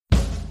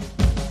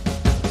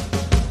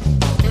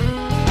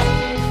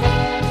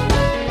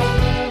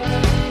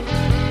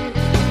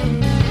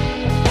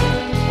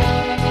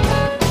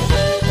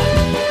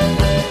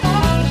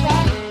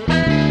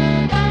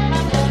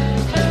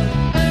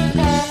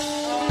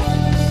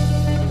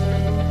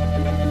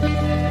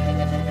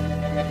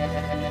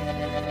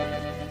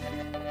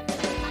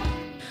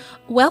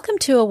Welcome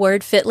to A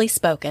Word Fitly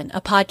Spoken,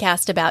 a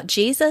podcast about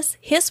Jesus,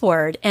 His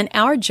Word, and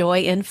our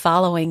joy in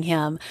following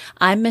Him.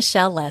 I'm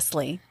Michelle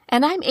Leslie.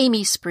 And I'm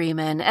Amy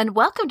Spreeman, and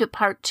welcome to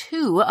part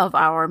 2 of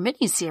our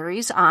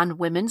mini-series on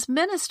women's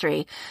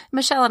ministry.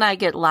 Michelle and I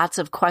get lots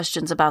of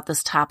questions about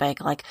this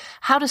topic, like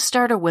how to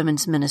start a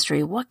women's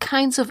ministry, what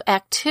kinds of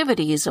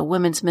activities a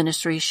women's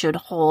ministry should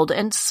hold,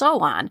 and so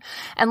on.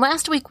 And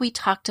last week we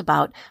talked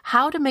about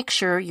how to make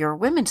sure your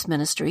women's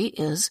ministry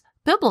is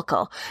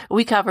biblical.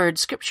 We covered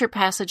scripture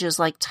passages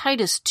like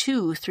Titus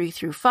 2,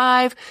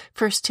 3-5,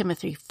 1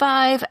 Timothy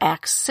 5,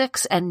 Acts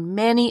 6, and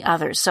many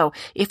others. So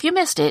if you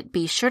missed it,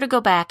 be sure to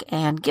go back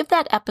and give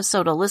that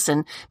episode a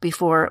listen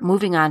before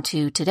moving on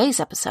to today's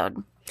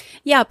episode.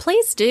 Yeah,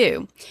 please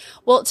do.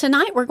 Well,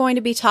 tonight we're going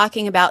to be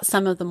talking about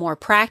some of the more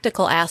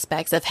practical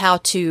aspects of how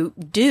to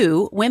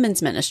do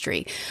women's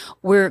ministry.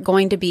 We're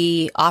going to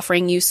be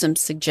offering you some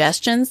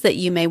suggestions that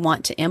you may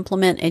want to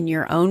implement in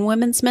your own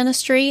women's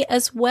ministry,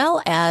 as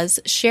well as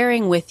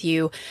sharing with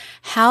you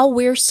how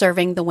we're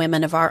serving the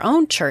women of our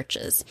own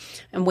churches.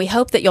 And we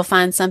hope that you'll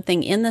find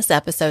something in this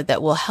episode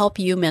that will help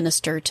you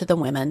minister to the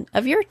women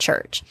of your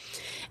church.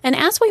 And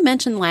as we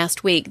mentioned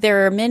last week,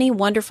 there are many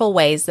wonderful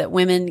ways that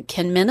women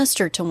can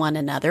minister to one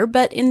another,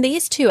 but in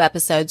these 2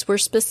 episodes, we're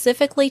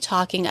specifically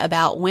talking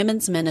about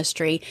women's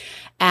ministry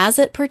as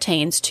it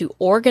pertains to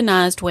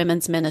organized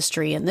women's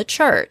ministry in the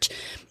church,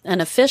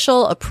 an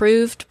official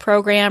approved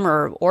program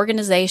or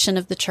organization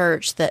of the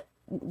church that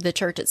the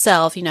church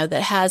itself,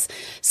 that has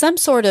some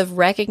sort of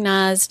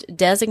recognized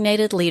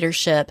designated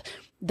leadership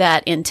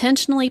that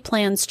intentionally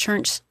plans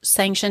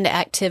church-sanctioned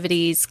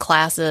activities,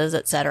 classes,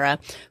 etc.,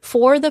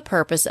 for the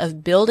purpose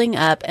of building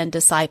up and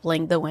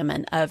discipling the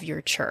women of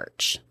your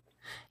church.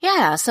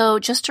 Yeah, so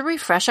just to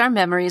refresh our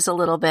memories a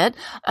little bit,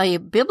 a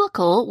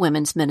biblical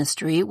women's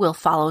ministry will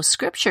follow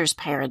Scripture's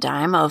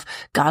paradigm of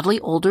godly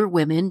older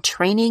women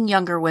training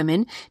younger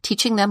women,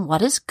 teaching them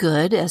what is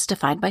good as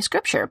defined by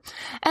Scripture.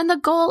 And the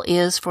goal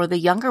is for the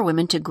younger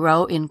women to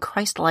grow in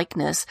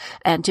Christ-likeness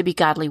and to be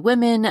godly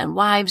women and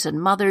wives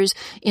and mothers.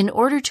 In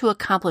order to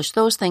accomplish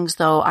those things,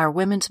 though, our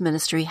women's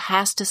ministry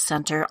has to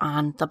center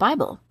on the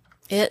Bible.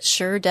 It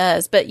sure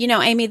does. But,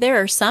 Amy,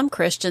 there are some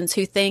Christians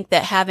who think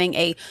that having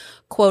a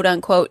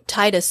quote-unquote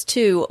Titus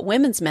 2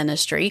 women's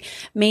ministry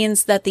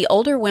means that the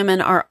older women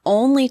are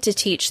only to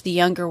teach the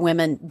younger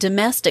women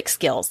domestic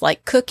skills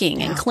like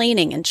cooking and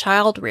cleaning and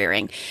child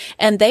rearing.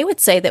 And they would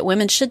say that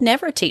women should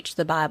never teach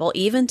the Bible,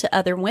 even to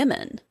other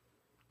women.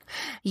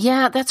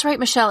 Yeah, that's right,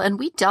 Michelle. And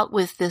we dealt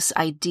with this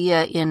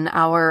idea in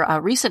our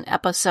recent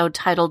episode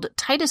titled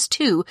Titus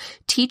 2,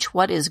 Teach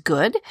What is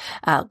Good?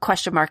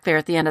 Question mark there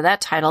at the end of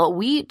that title.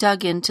 We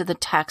dug into the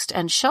text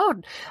and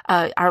showed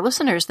our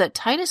listeners that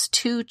Titus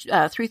 2,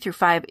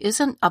 3-5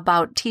 isn't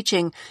about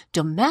teaching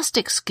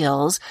domestic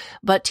skills,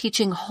 but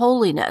teaching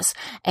holiness.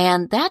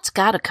 And that's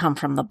got to come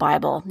from the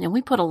Bible. And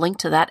we put a link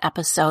to that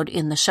episode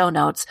in the show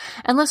notes.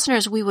 And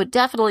listeners, we would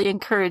definitely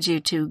encourage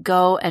you to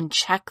go and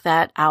check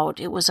that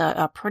out. It was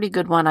a pretty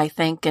good one, I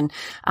think, and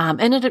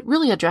it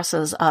really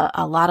addresses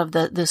a lot of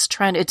this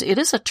trend. It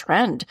is a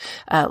trend,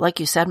 like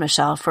you said,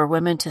 Michelle, for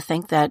women to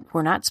think that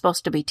we're not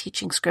supposed to be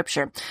teaching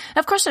Scripture.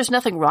 Of course, there's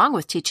nothing wrong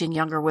with teaching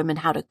younger women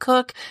how to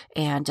cook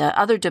and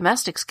other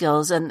domestic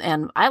skills,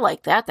 and I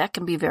like that. That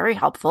can be very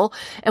helpful,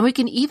 and we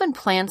can even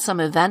plan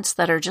some events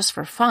that are just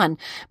for fun.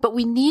 But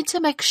we need to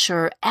make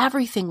sure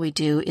everything we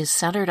do is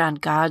centered on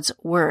God's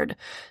Word.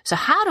 So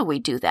how do we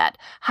do that?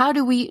 How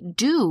do we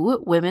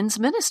do women's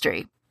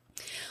ministry?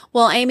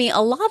 Well, Amy, a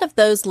lot of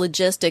those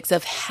logistics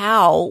of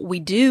how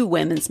we do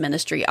women's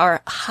ministry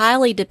are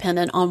highly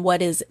dependent on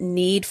what is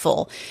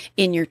needful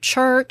in your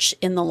church,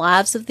 in the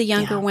lives of the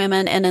younger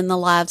women, and in the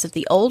lives of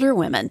the older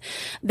women.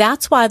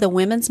 That's why the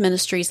women's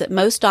ministries at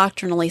most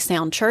doctrinally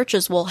sound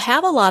churches will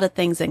have a lot of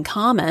things in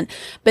common,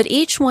 but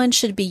each one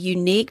should be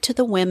unique to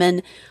the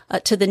women,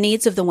 to the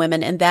needs of the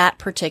women in that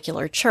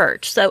particular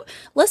church. So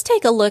let's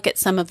take a look at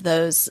some of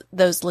those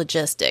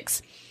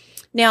logistics.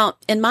 Now,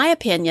 in my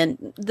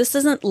opinion, this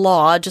isn't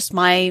law, just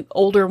my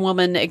older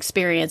woman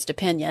experienced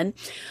opinion.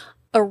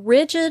 A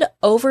rigid,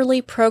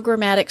 overly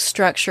programmatic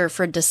structure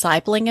for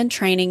discipling and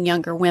training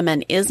younger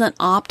women isn't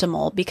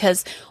optimal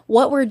because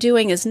what we're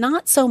doing is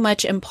not so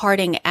much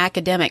imparting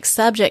academic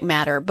subject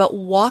matter, but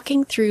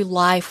walking through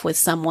life with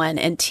someone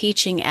and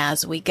teaching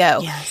as we go.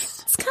 Yes.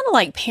 It's kind of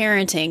like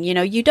parenting.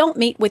 You don't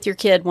meet with your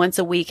kid once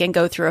a week and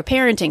go through a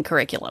parenting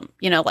curriculum.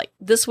 Like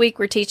this week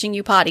we're teaching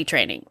you potty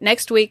training.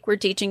 Next week we're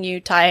teaching you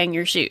tying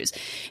your shoes.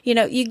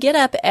 You get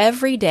up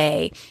every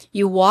day,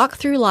 you walk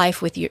through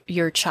life with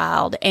your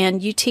child,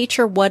 and you teach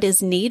her what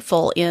is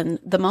needful in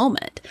the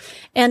moment.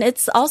 And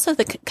it's also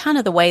the kind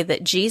of the way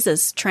that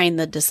Jesus trained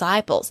the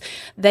disciples.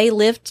 They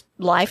lived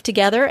life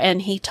together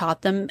and he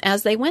taught them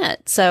as they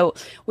went. So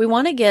we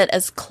want to get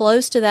as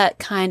close to that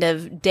kind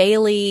of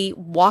daily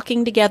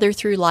walking together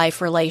through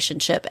life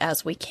relationship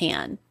as we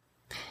can.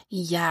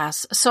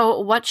 Yes.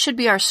 So what should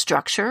be our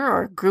structure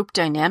or group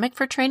dynamic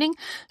for training?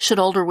 Should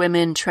older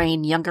women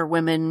train younger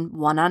women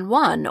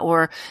one-on-one,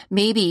 or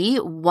maybe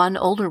one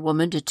older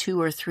woman to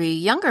 2 or 3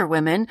 younger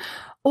women?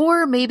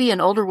 Or maybe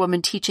an older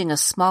woman teaching a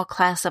small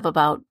class of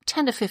about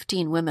 10 to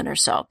 15 women or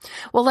so.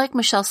 Well, like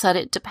Michelle said,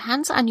 it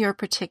depends on your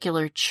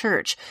particular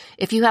church.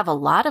 If you have a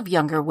lot of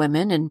younger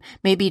women and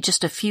maybe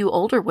just a few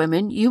older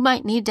women, you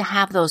might need to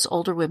have those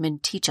older women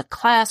teach a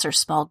class or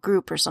small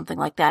group or something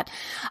like that.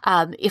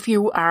 If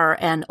you are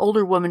an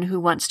older woman who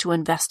wants to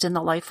invest in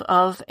the life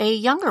of a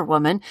younger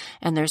woman,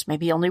 and there's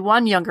maybe only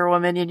one younger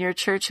woman in your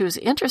church who's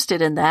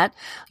interested in that,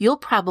 you'll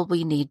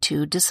probably need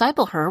to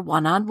disciple her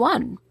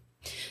one-on-one.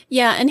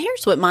 Yeah, and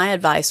here's what my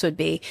advice would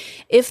be.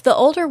 If the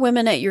older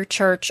women at your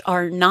church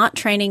are not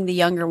training the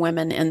younger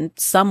women in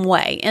some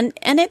way, and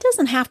it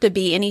doesn't have to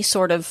be any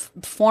sort of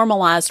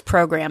formalized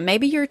program.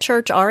 Maybe your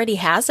church already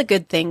has a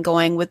good thing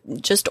going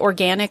with just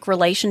organic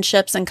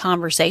relationships and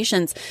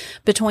conversations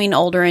between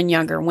older and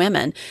younger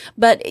women.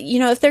 But,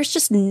 if there's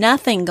just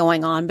nothing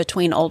going on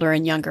between older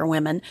and younger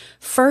women,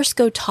 first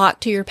go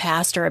talk to your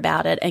pastor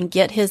about it and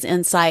get his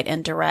insight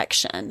and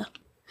direction.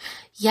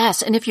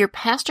 Yes, and if your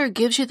pastor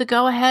gives you the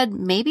go-ahead,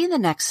 maybe the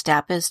next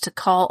step is to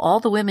call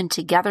all the women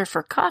together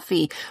for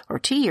coffee or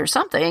tea or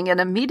something in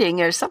a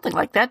meeting or something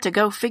like that to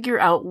go figure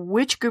out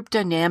which group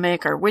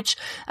dynamic or which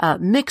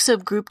mix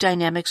of group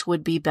dynamics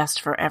would be best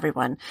for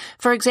everyone.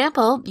 For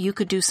example, you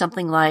could do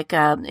something like,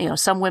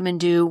 some women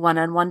do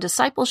one-on-one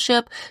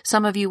discipleship.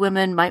 Some of you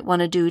women might want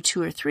to do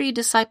 2 or 3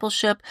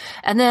 discipleship,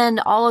 and then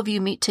all of you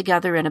meet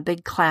together in a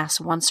big class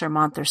once a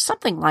month or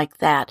something like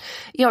that.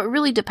 It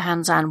really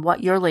depends on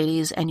what your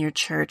ladies and your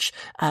church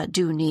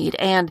do need.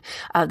 And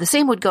the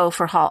same would go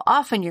for how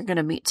often you're going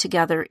to meet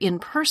together in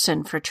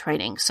person for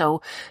training.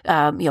 So,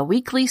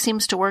 weekly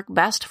seems to work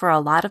best for a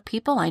lot of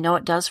people. I know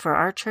it does for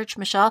our church,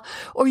 Michelle.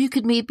 Or you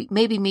could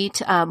maybe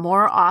meet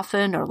more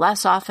often or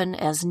less often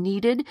as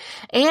needed.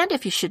 And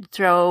if you should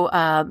throw,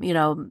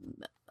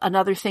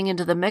 another thing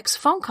into the mix,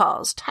 phone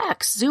calls,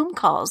 texts, Zoom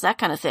calls, that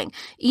kind of thing.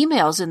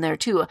 Emails in there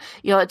too.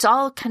 It's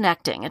all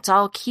connecting. It's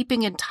all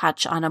keeping in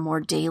touch on a more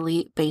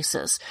daily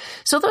basis.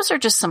 So those are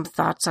just some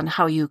thoughts on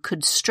how you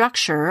could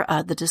structure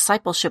the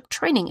discipleship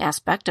training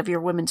aspect of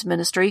your women's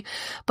ministry.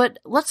 But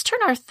let's turn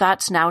our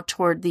thoughts now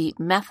toward the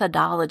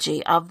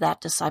methodology of that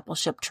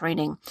discipleship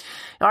training.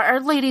 Our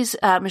ladies,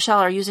 Michelle,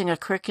 are using a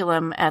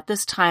curriculum at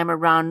this time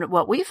around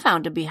what we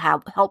found to be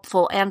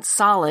helpful and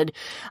solid.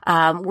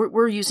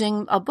 We're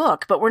using a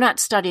book, but we're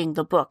not studying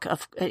the book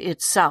of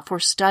itself. We're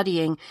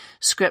studying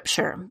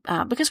scripture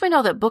because we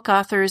know that book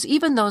authors,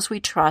 even those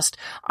we trust,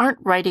 aren't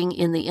writing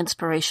in the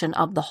inspiration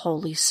of the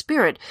Holy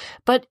Spirit,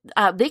 but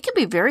they can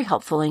be very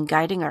helpful in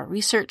guiding our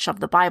research of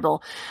the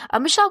Bible.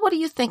 Michelle, what do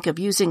you think of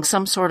using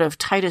some sort of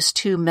Titus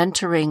II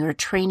mentoring or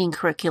training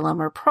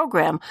curriculum or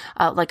program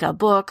like a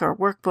book or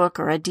workbook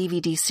or a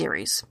DVD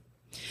series?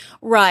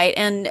 Right.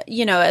 And,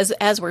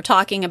 as we're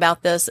talking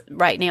about this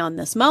right now in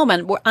this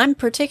moment, I'm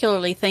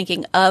particularly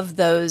thinking of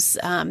those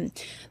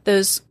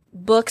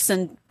books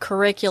and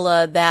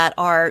curricula that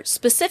are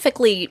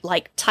specifically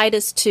like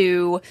Titus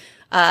II,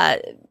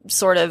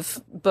 sort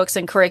of books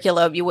and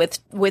curricula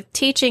with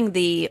teaching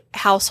the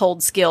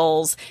household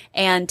skills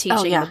and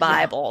teaching the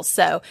Bible. Yeah.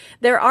 So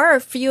there are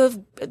a few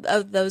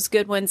of those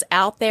good ones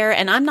out there.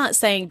 And I'm not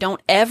saying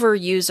don't ever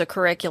use a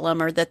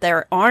curriculum or that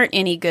there aren't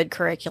any good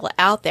curricula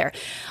out there.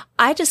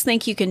 I just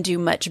think you can do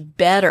much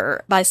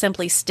better by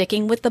simply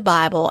sticking with the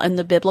Bible and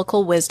the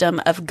biblical wisdom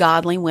of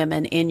godly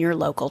women in your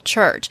local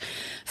church.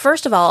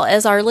 First of all,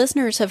 as our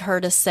listeners have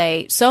heard us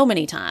say so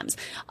many times,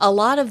 a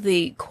lot of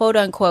the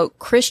quote-unquote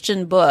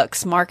Christian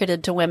books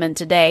marketed to women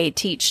today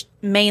teach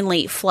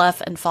mainly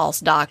fluff and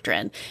false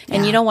doctrine,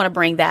 and you don't want to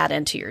bring that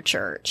into your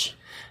church.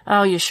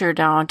 Oh, you sure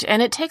don't.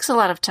 And it takes a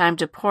lot of time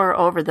to pore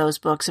over those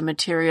books and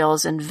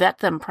materials and vet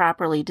them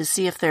properly to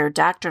see if they're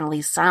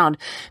doctrinally sound,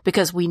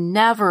 because we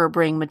never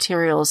bring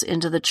materials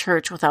into the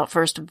church without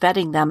first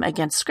vetting them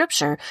against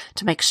Scripture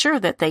to make sure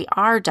that they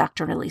are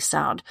doctrinally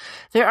sound.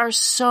 There are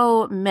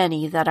so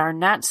many that are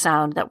not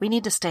sound that we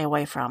need to stay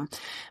away from.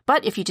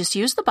 But if you just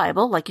use the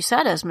Bible, like you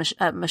said, as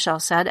Michelle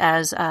said,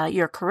 as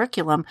your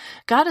curriculum,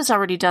 God has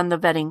already done the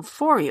vetting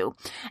for you.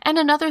 And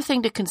another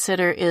thing to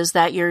consider is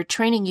that you're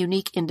training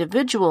unique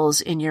individuals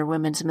in your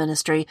women's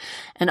ministry,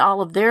 and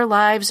all of their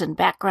lives and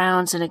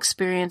backgrounds and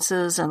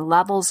experiences and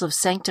levels of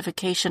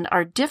sanctification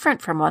are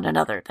different from one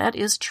another. That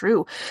is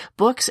true.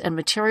 Books and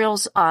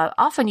materials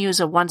often use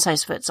a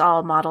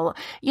one-size-fits-all model,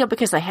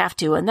 because they have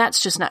to, and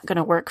that's just not going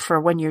to work for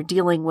when you're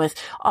dealing with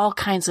all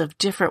kinds of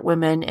different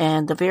women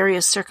and the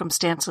various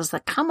circumstances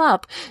that come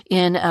up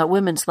in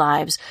women's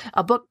lives.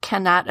 A book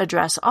cannot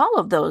address all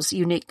of those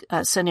unique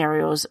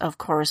scenarios, of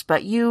course,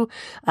 but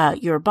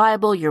your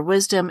Bible, your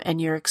wisdom,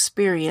 and your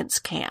experience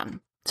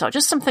can. So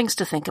just some things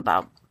to think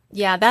about.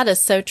 Yeah, that is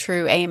so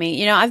true,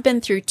 Amy. I've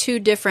been through 2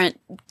 different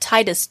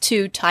Titus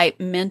II type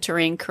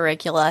mentoring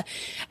curricula,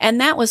 and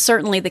that was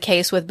certainly the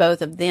case with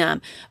both of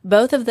them.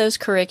 Both of those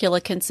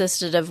curricula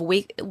consisted of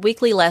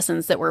weekly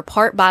lessons that were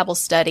part Bible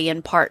study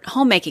and part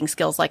homemaking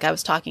skills, like I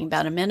was talking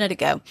about a minute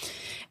ago.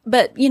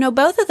 But,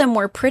 both of them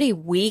were pretty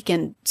weak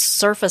and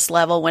surface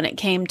level when it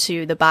came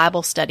to the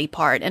Bible study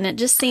part. And it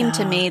just seemed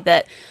to me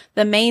that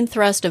the main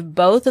thrust of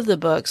both of the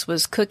books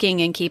was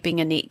cooking and keeping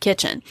a neat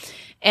kitchen.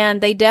 And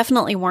they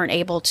definitely weren't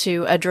able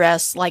to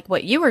address, like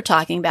what you were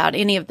talking about,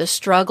 any of the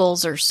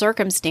struggles or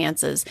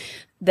circumstances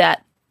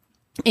that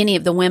any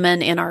of the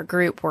women in our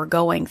group were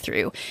going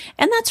through.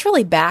 And that's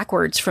really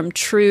backwards from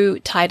true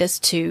Titus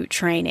 2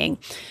 training.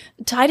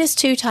 Titus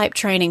 2 type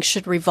training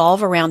should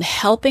revolve around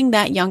helping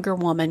that younger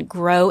woman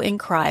grow in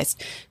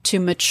Christ to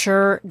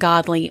mature,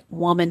 godly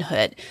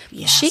womanhood.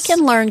 Yes. She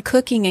can learn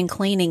cooking and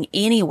cleaning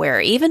anywhere,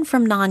 even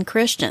from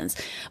non-Christians,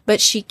 but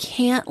she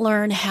can't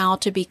learn how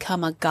to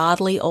become a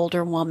godly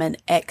older woman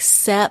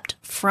except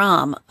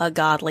from a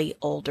godly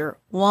older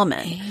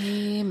woman.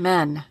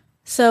 Amen.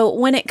 So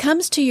when it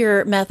comes to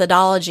your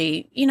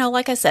methodology,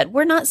 like I said,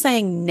 we're not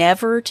saying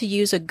never to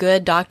use a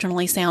good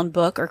doctrinally sound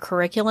book or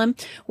curriculum.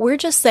 We're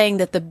just saying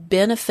that the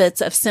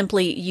benefits of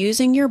simply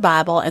using your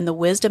Bible and the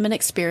wisdom and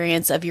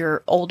experience of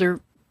your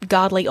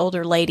godly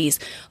older ladies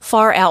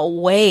far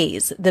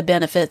outweighs the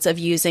benefits of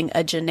using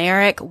a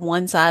generic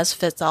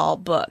one-size-fits-all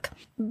book.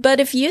 But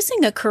if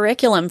using a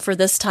curriculum for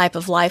this type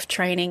of life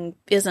training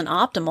isn't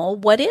optimal,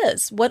 what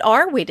is? What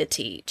are we to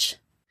teach?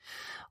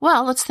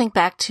 Well, let's think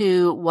back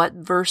to what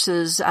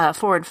verses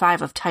 4 and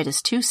 5 of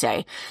Titus 2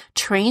 say.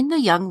 Train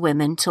the young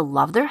women to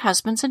love their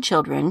husbands and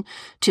children,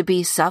 to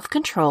be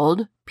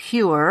self-controlled,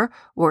 pure,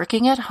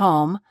 working at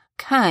home,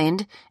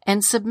 kind,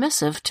 and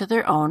submissive to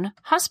their own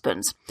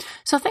husbands.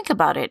 So think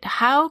about it.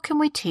 How can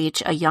we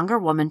teach a younger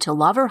woman to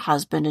love her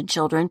husband and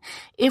children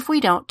if we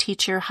don't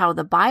teach her how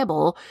the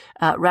Bible,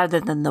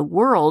 rather than the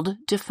world,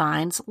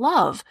 defines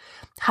love?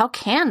 How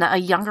can a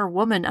younger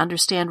woman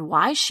understand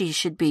why she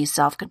should be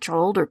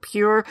self-controlled or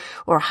pure,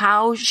 or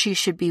how she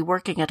should be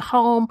working at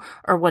home,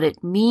 or what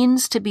it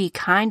means to be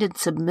kind and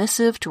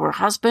submissive to her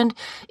husband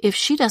if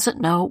she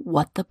doesn't know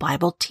what the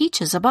Bible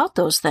teaches about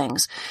those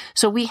things?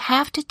 So we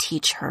have to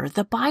teach her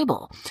the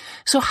Bible.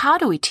 So how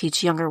do we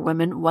teach younger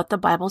women what the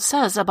Bible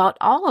says about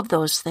all of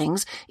those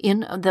things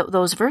in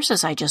those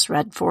verses I just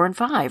read, 4 and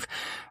 5?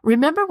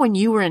 Remember when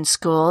you were in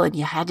school and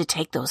you had to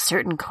take those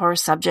certain core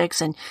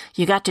subjects and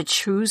you got to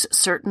choose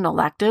certain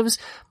electives?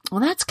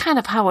 Well, that's kind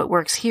of how it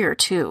works here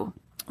too.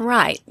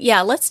 Right.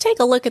 Yeah, let's take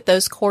a look at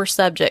those core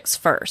subjects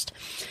first.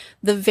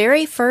 The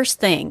very first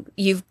thing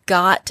you've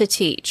got to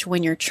teach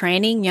when you're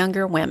training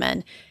younger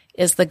women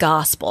is the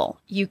gospel.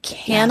 You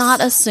cannot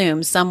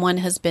assume someone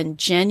has been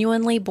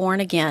genuinely born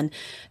again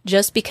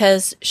just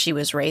because she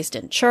was raised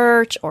in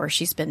church, or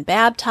she's been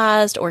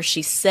baptized, or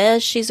she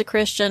says she's a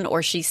Christian,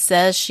 or she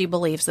says she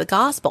believes the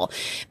gospel.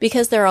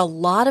 Because there are a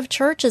lot of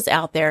churches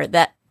out there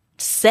that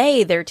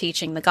say they're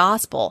teaching the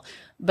gospel,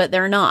 but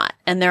they're not.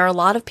 And there are a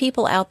lot of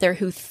people out there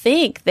who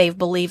think they've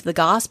believed the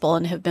gospel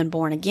and have been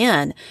born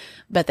again,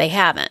 but they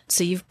haven't.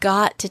 So you've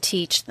got to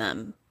teach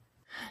them.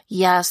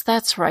 Yes,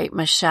 that's right,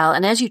 Michelle.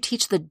 And as you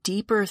teach the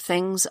deeper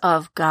things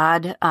of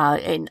God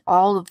and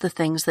all of the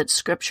things that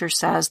Scripture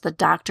says, the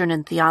doctrine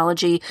and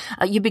theology,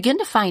 you begin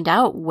to find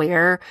out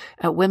where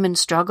women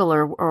struggle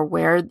or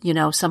where,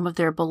 some of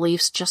their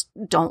beliefs just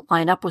don't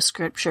line up with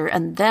Scripture.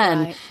 And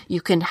then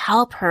you can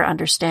help her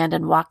understand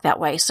and walk that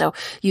way. So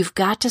you've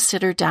got to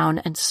sit her down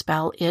and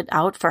spell it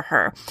out for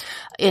her.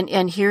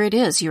 And here it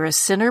is. You're a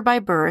sinner by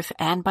birth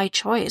and by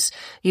choice.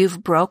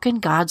 You've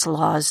broken God's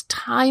laws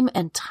time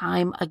and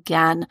time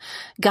again.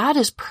 God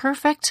is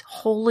perfect,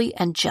 holy,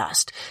 and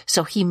just,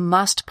 so he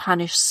must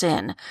punish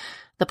sin.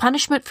 The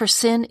punishment for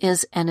sin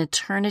is an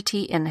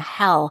eternity in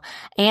hell,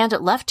 and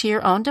left to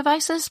your own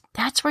devices,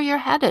 that's where you're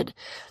headed.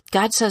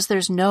 God says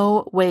there's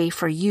no way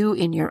for you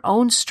in your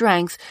own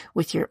strength,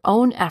 with your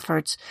own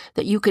efforts,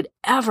 that you could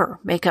ever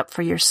make up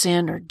for your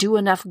sin or do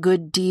enough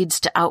good deeds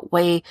to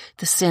outweigh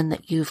the sin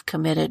that you've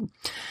committed.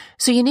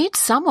 So you need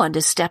someone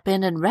to step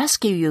in and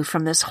rescue you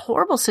from this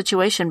horrible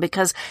situation,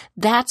 because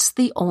that's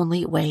the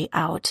only way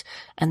out.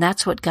 And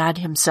that's what God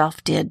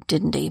himself did,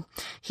 didn't he?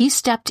 He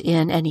stepped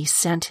in and he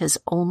sent his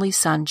only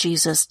son,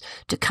 Jesus,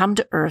 to come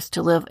to earth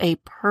to live a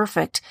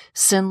perfect,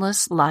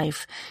 sinless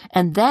life,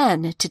 and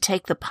then to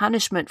take the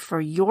punishment for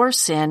your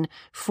sin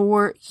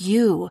for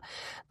you.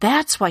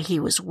 That's why he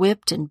was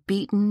whipped and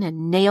beaten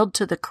and nailed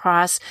to the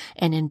cross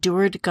and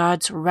endured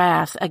God's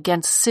wrath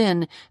against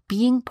sin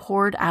being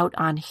poured out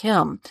on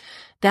him.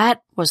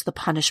 That was the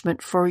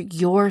punishment for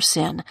your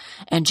sin,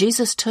 and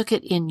Jesus took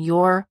it in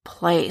your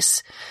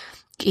place.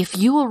 If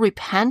you will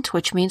repent,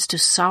 which means to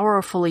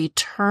sorrowfully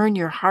turn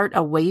your heart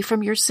away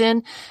from your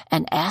sin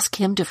and ask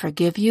him to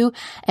forgive you,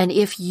 and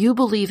if you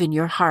believe in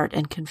your heart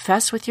and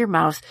confess with your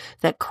mouth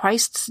that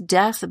Christ's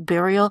death,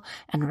 burial,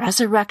 and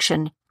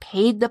resurrection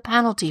paid the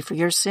penalty for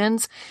your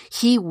sins,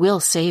 he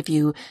will save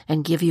you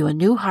and give you a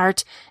new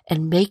heart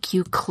and make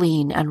you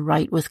clean and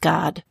right with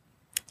God.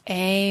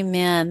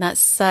 Amen. That's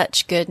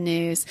such good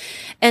news.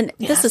 And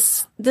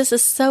Yes. this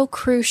is so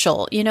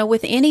crucial.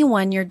 With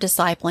anyone you're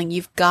discipling,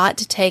 you've got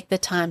to take the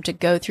time to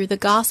go through the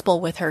gospel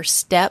with her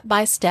step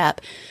by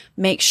step.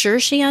 Make sure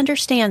she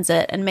understands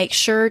it, and make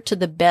sure to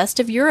the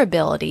best of your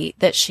ability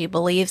that she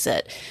believes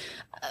it.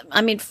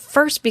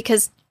 First,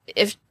 because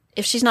if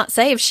she's not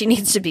saved, she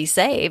needs to be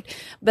saved.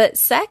 But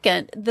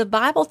second, the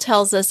Bible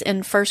tells us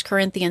in 1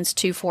 Corinthians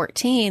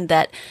 2:14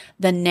 that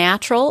the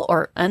natural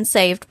or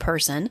unsaved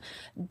person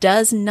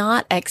does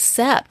not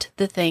accept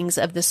the things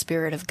of the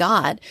Spirit of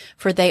God,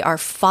 for they are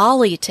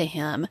folly to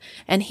him,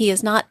 and he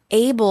is not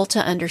able to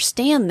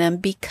understand them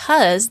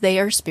because they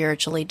are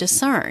spiritually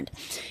discerned.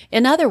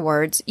 In other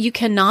words, you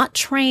cannot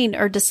train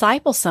or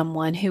disciple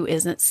someone who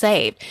isn't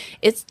saved.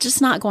 It's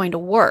just not going to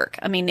work.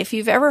 I mean, if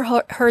you've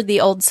ever heard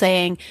the old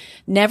saying,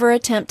 never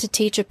attempt to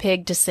teach a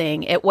pig to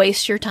sing, it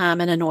wastes your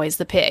time and annoys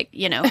the pig.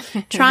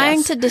 Trying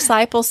Yes. to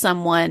disciple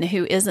someone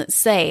who isn't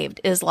saved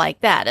is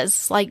like that.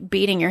 It's like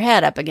beating your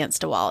head up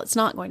against a wall. It's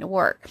not going to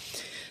work.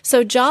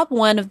 So job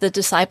one of the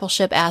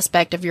discipleship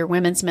aspect of your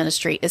women's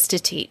ministry is to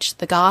teach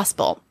the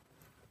gospel.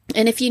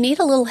 And if you need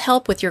a little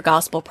help with your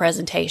gospel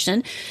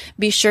presentation,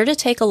 be sure to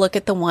take a look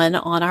at the one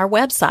on our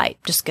website.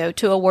 Just go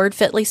to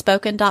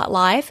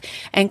awordfitlyspoken.life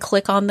and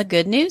click on the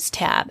Good News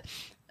tab.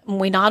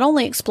 We not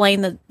only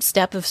explain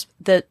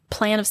the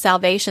plan of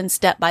salvation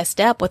step by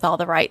step with all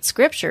the right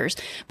scriptures,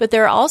 but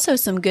there are also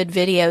some good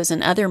videos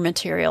and other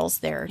materials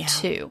there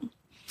too.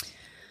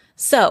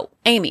 So,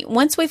 Amy,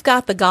 once we've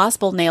got the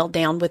gospel nailed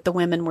down with the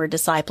women we're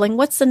discipling,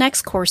 what's the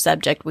next core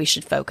subject we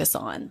should focus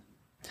on?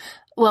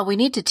 Well, we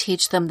need to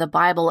teach them the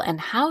Bible and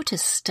how to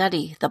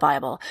study the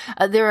Bible.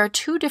 There are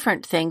two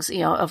different things,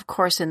 of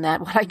course, in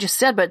that, what I just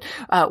said, but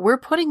we're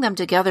putting them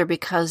together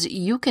because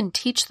you can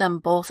teach them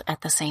both at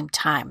the same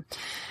time.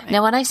 Right.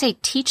 Now, when I say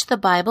teach the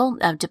Bible,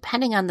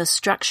 depending on the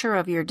structure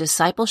of your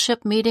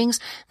discipleship meetings,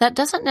 that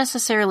doesn't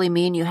necessarily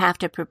mean you have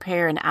to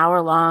prepare an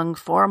hour-long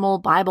formal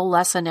Bible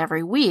lesson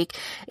every week.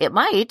 It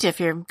might if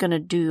you're going to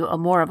do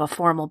more of a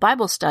formal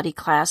Bible study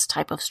class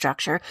type of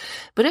structure.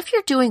 But if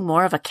you're doing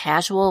more of a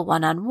casual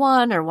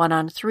one-on-one or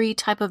one-on-three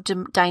type of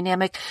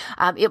dynamic,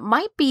 it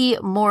might be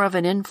more of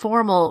an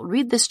informal,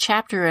 read this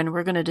chapter and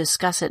we're going to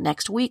discuss it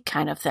next week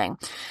kind of thing.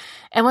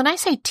 And when I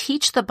say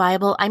teach the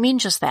Bible, I mean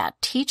just that.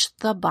 Teach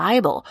the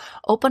Bible.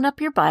 Open up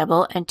your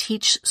Bible and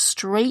teach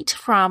straight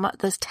from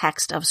the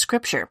text of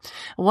Scripture.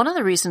 One of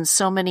the reasons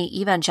so many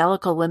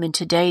evangelical women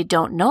today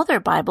don't know their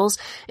Bibles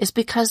is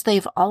because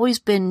they've always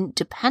been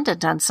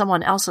dependent on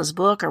someone else's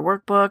book or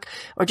workbook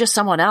or just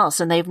someone else,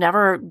 and they've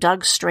never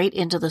dug straight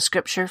into the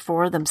Scripture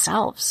for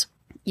themselves.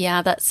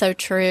 Yeah, that's so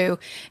true.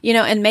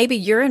 And maybe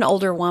you're an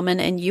older woman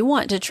and you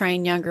want to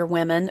train younger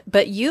women,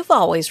 but you've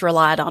always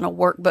relied on a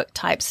workbook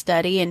type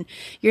study and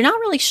you're not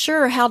really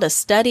sure how to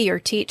study or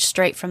teach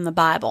straight from the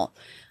Bible.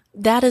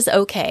 That is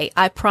okay.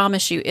 I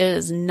promise you, it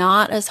is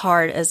not as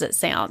hard as it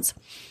sounds.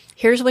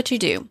 Here's what you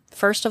do.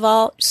 First of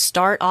all,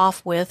 start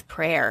off with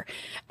prayer.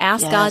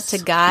 Ask God to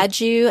guide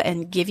you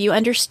and give you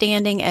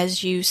understanding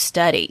as you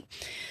study.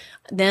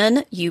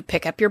 Then you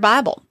pick up your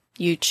Bible.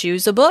 You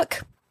choose a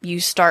book. You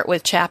start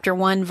with chapter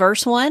 1,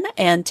 verse 1,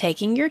 and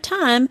taking your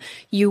time,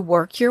 you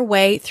work your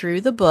way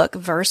through the book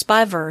verse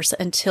by verse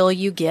until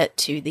you get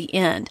to the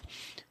end.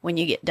 When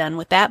you get done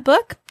with that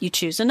book, you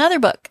choose another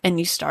book and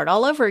you start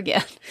all over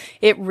again.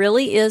 It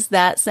really is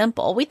that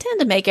simple. We tend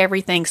to make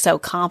everything so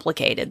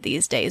complicated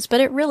these days, but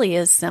it really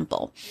is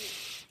simple.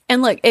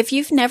 And look, if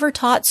you've never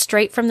taught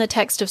straight from the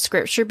text of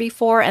Scripture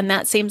before and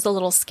that seems a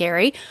little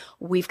scary,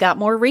 we've got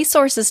more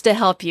resources to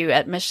help you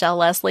at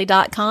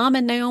michelleleslie.com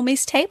and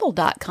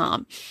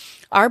naomistable.com.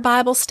 Our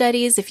Bible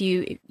studies, if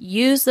you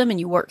use them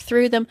and you work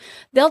through them,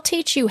 they'll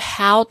teach you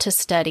how to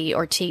study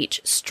or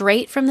teach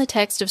straight from the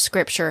text of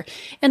Scripture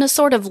in a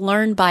sort of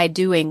learn by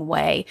doing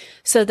way,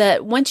 so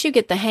that once you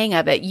get the hang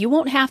of it, you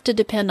won't have to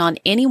depend on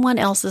anyone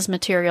else's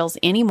materials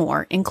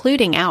anymore,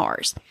 including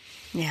ours.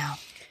 Yeah.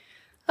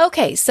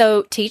 Okay,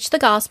 so teach the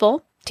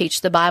gospel,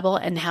 teach the Bible,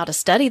 and how to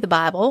study the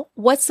Bible.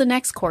 What's the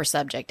next core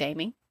subject,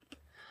 Amy?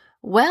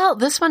 Well,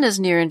 this one is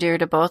near and dear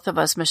to both of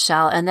us,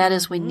 Michelle, and that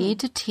is we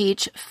need to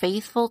teach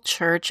faithful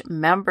church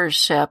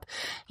membership.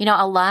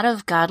 A lot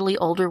of godly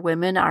older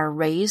women are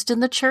raised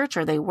in the church,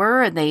 or they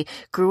were, and they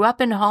grew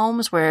up in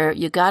homes where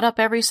you got up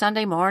every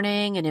Sunday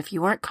morning, and if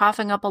you weren't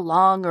coughing up a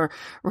lung or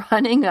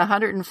running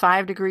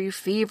 105-degree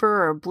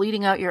fever or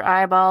bleeding out your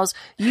eyeballs,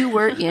 you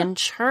were in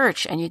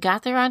church, and you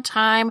got there on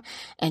time,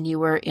 and you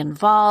were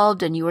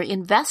involved, and you were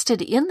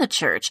invested in the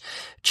church.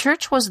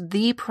 Church was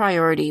the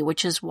priority,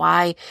 which is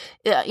why,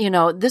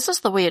 this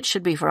is the way it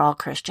should be for all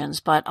Christians,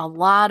 but a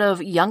lot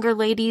of younger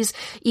ladies,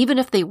 even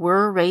if they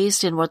were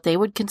raised in what they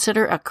would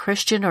consider a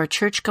Christian or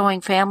church-going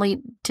family,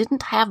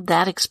 didn't have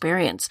that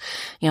experience.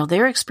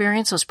 Their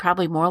experience was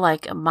probably more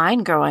like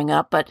mine growing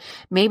up, but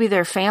maybe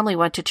their family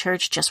went to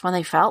church just when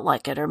they felt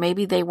like it, or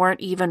maybe they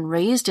weren't even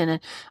raised in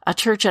a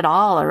church at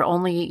all, or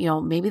only,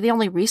 maybe they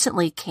only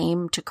recently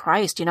came to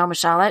Christ.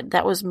 Michelle,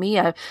 that was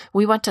me.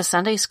 We went to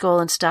Sunday school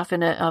and stuff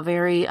in a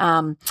very,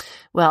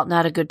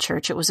 not a good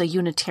church. It was a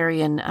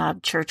Unitarian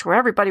church where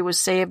everybody was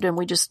saved and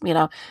we just,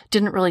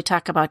 didn't really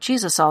talk about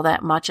Jesus all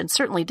that much and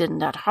certainly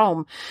didn't at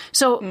home.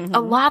 So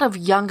a lot of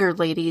younger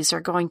ladies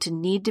are going to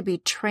need to be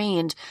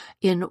trained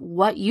in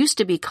what used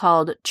to be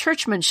called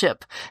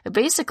churchmanship,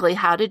 basically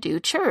how to do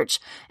church.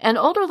 And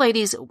older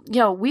ladies,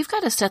 we've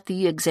got to set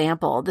the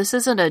example. This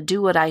isn't a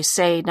do what I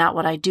say, not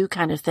what I do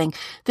kind of thing.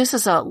 This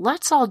is a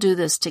let's all do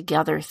this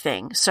together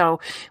thing. So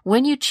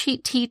when you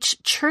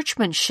teach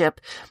churchmanship,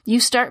 you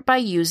start by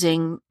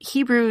using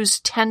Hebrews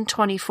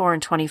 10:24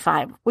 and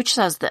 25, which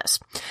says this,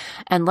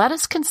 "And let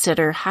us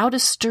consider how to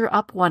stir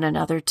up one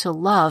another to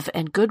love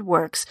and good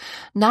works,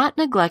 not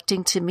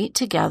neglecting to meet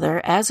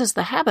together, as is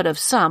the habit of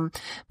some,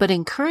 but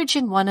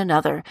encouraging one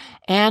another,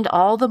 and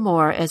all the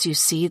more as you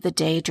see the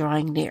day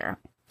drawing near."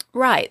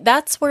 Right.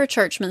 That's where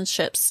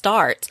churchmanship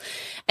starts.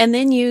 And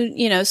then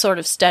you sort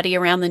of study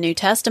around the New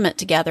Testament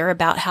together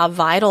about how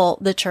vital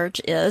the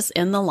church is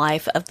in the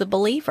life of the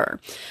believer.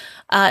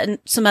 And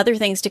some other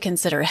things to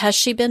consider. Has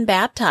she been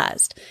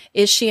baptized?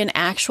 Is she an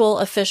actual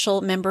official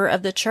member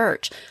of the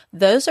church?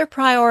 Those are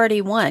priority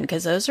one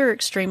because those are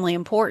extremely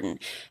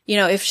important.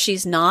 If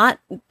she's not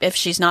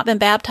been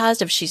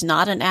baptized, if she's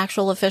not an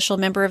actual official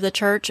member of the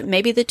church,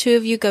 maybe the two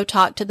of you go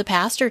talk to the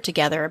pastor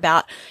together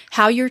about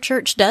how your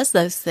church does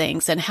those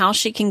things and how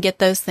she can get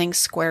those things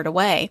squared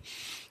away.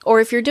 Or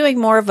if you're doing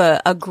more of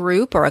a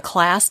group or a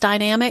class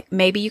dynamic,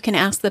 maybe you can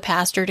ask the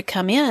pastor to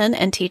come in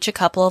and teach a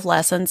couple of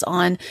lessons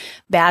on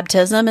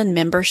baptism and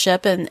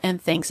membership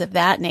and things of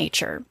that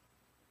nature.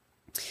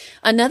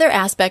 Another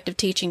aspect of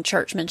teaching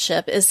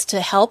churchmanship is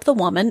to help the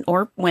woman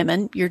or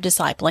women you're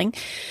discipling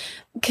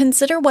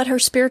consider what her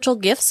spiritual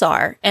gifts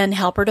are and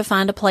help her to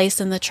find a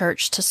place in the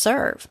church to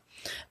serve.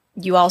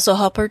 You also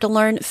help her to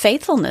learn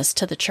faithfulness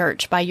to the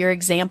church by your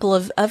example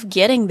of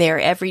getting there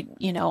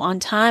on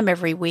time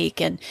every week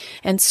and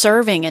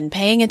serving and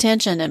paying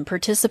attention and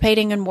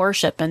participating in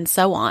worship and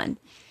so on.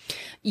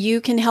 You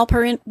can help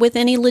her with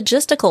any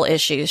logistical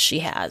issues she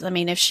has. I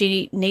mean, if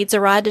she needs a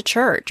ride to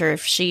church or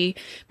if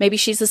maybe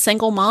she's a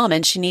single mom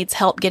and she needs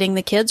help getting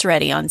the kids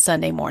ready on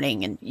Sunday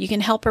morning, and you can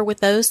help her with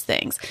those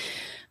things.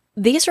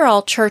 These are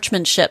all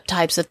churchmanship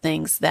types of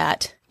things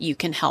that you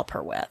can help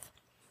her with.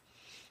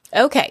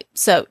 Okay,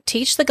 so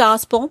teach the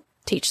gospel,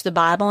 teach the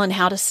Bible and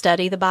how to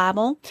study the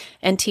Bible,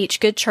 and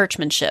teach good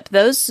churchmanship.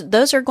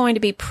 Those are going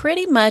to be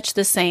pretty much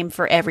the same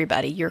for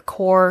everybody, your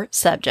core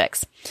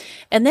subjects.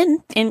 And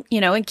then, in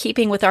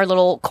keeping with our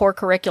little core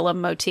curriculum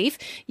motif,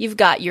 you've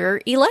got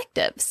your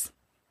electives.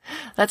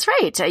 That's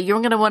right. You're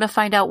going to want to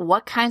find out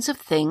what kinds of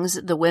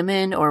things the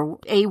women or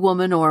a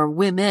woman or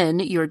women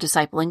you're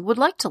discipling would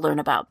like to learn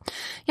about.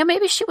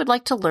 Maybe she would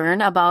like to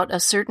learn about a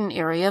certain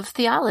area of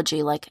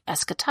theology like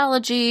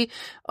eschatology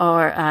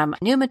or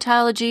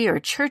pneumatology or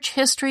church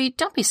history.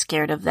 Don't be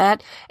scared of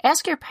that.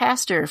 Ask your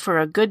pastor for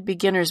a good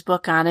beginner's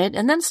book on it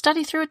and then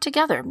study through it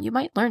together. You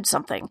might learn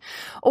something.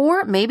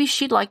 Or maybe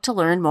she'd like to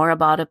learn more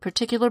about a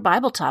particular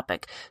Bible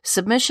topic.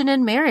 Submission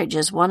in marriage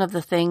is one of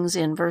the things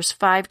in verse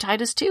 5,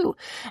 Titus 2.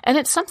 And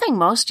it's something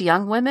most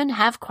young women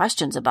have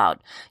questions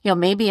about.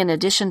 Maybe in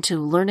addition to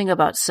learning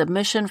about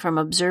submission from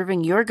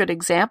observing your good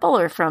example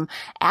or from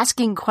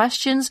asking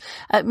questions,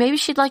 maybe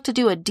she'd like to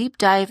do a deep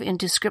dive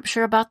into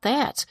scripture about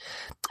that.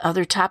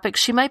 Other topics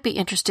she might be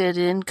interested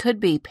in could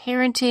be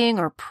parenting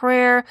or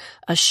prayer,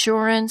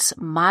 assurance,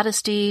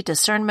 modesty,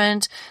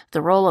 discernment,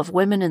 the role of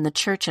women in the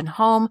church and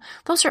home.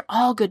 Those are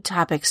all good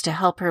topics to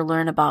help her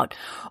learn about.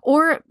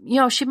 Or,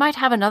 she might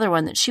have another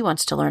one that she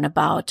wants to learn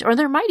about. Or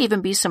there might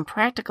even be some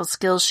practical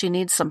skills she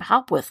needs some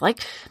help with.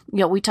 Like,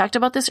 we talked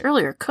about this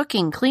earlier,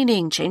 cooking,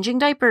 cleaning, changing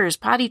diapers,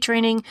 potty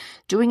training,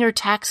 doing her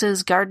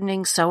taxes,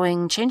 gardening,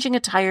 sewing, changing a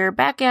tire,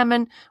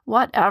 backgammon,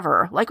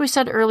 whatever. Like we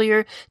said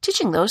earlier,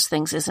 teaching those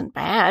things isn't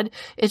bad.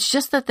 It's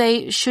just that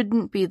they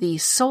shouldn't be the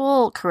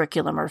sole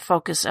curriculum or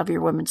focus of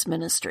your women's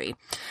ministry.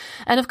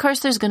 And of course,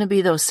 there's going to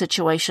be those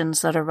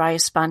situations that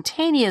arise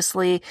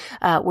spontaneously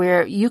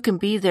where you can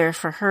be there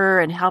for her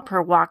and help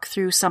her walk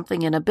through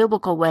something in a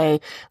biblical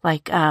way,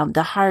 like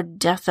the hard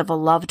death of a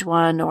loved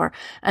one or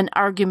an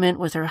argument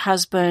with her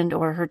husband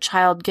or her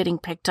child getting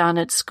picked on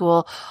at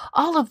school.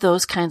 All of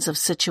those kinds of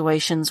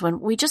situations when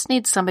we just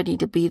need somebody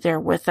to be there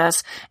with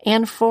us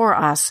and for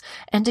us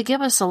and to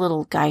give us a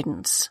little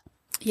guidance.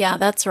 Yeah,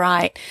 that's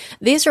right.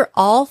 These are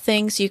all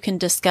things you can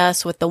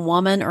discuss with the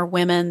woman or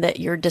women that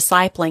you're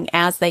discipling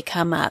as they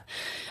come up.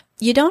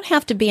 You don't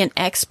have to be an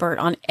expert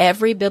on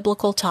every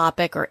biblical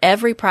topic or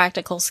every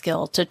practical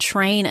skill to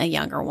train a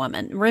younger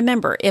woman.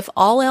 Remember, if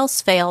all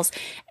else fails,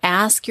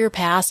 ask your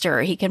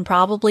pastor. He can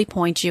probably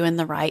point you in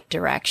the right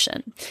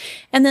direction.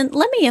 And then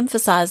let me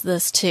emphasize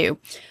this too.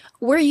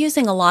 We're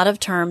using a lot of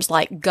terms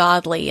like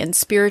godly and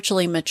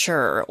spiritually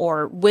mature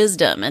or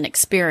wisdom and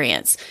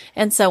experience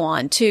and so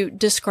on to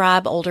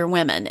describe older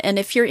women. And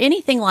if you're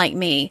anything like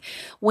me,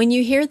 when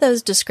you hear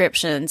those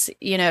descriptions,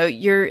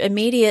 your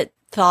immediate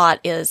thought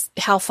is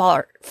how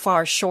far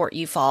short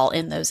you fall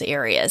in those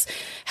areas,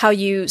 how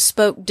you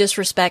spoke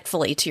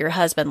disrespectfully to your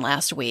husband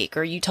last week,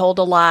 or you told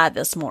a lie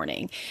this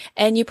morning.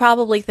 And you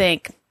probably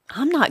think,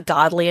 I'm not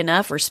godly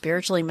enough or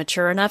spiritually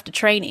mature enough to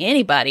train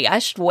anybody. I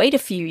should wait a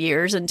few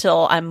years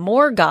until I'm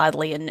more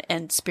godly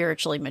and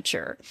spiritually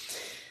mature.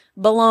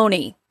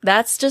 Baloney.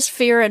 That's just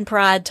fear and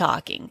pride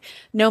talking.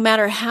 No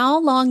matter how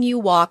long you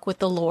walk with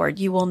the Lord,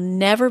 you will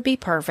never be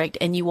perfect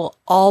and you will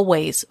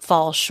always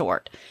fall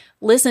short.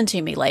 Listen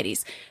to me,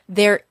 ladies.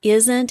 There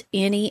isn't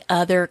any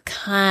other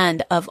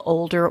kind of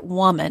older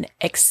woman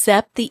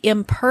except the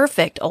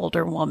imperfect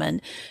older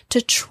woman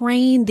to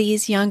train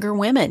these younger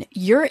women.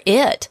 You're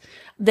it.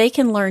 They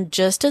can learn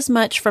just as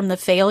much from the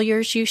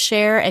failures you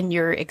share and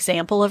your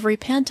example of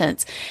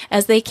repentance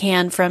as they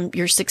can from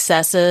your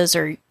successes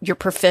or your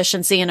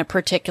proficiency in a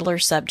particular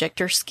subject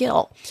or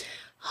skill.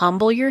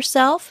 Humble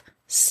yourself,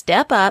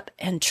 step up,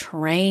 and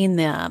train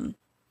them.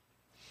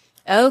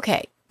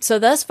 Okay, so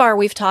thus far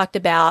we've talked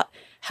about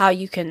how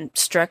you can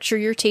structure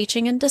your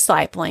teaching and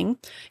discipling,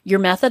 your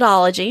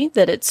methodology,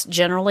 that it's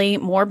generally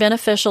more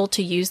beneficial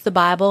to use the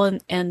Bible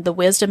and the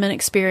wisdom and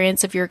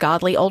experience of your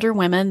godly older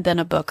women than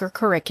a book or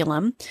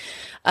curriculum,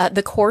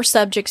 the core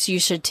subjects you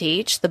should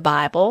teach, the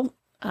Bible,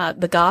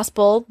 the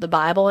gospel, the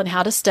Bible and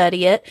how to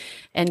study it,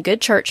 and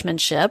good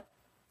churchmanship,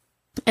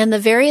 and the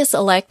various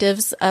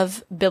electives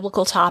of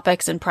biblical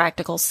topics and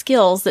practical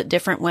skills that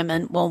different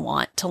women will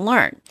want to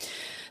learn.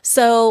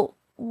 So,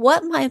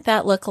 what might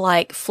that look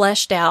like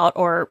fleshed out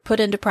or put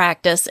into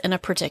practice in a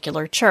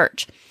particular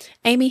church?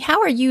 Amy, how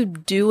are you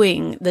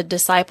doing the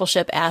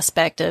discipleship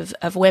aspect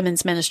of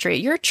women's ministry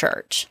at your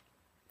church?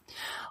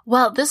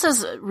 Well, this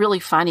is really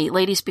funny,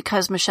 ladies,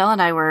 because Michelle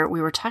and I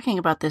we were talking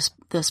about this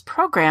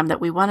program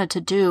that we wanted to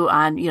do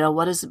on,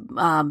 what does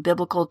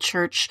biblical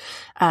church,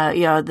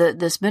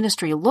 this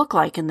ministry look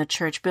like in the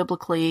church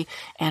biblically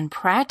and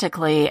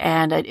practically.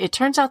 And it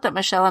turns out that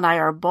Michelle and I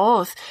are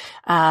both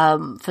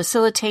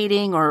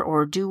facilitating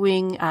or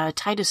doing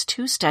Titus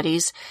 2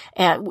 studies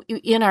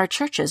in our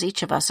churches.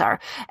 Each of us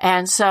are.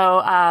 And so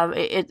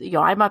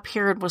I'm up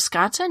here in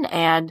Wisconsin,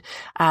 and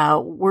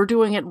we're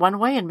doing it one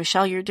way, and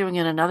Michelle, you're doing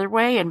it another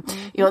way. And,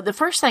 the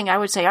first thing I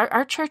would say,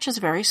 our church is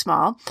very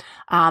small,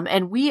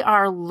 and we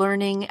are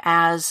learning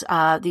as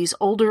these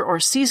older or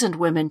seasoned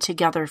women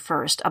together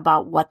first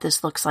about what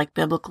this looks like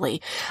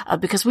biblically,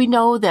 because we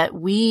know that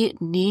we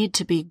need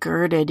to be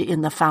girded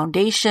in the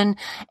foundation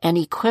and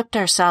equipped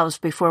ourselves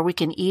before we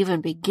can even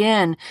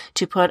begin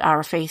to put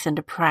our faith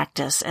into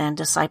practice and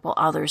disciple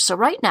others. So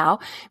right now,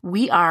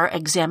 we are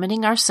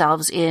examining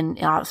ourselves in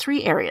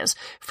 3 areas.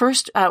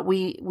 First,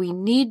 we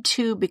need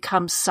to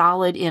become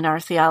solid in our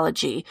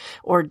theology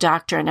or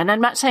doctrine. And I'm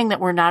not saying that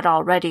we're not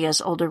already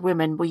as older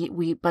women,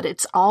 but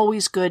it's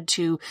always good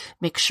to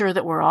make sure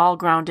that we're all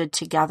grounded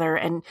together.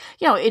 And,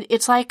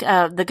 it's like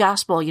the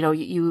gospel,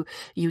 you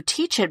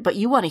teach it, but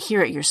you want to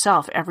hear it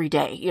yourself every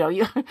day.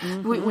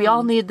 We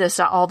all need this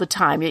all the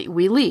time.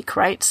 We leak,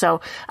 right? So,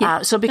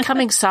 so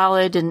becoming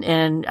solid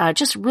and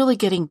just really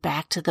getting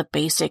back to the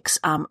basics,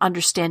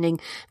 understanding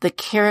the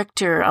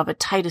character of a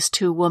Titus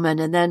 2 woman.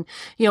 And then,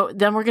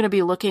 then we're going to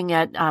be looking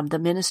at the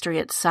ministry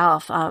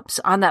itself.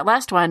 So on that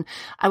last one,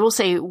 I will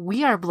say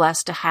we are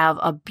blessed to have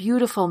a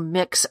beautiful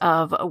mix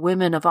of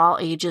women of all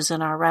ages in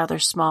our rather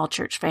small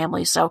church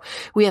family. So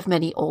we have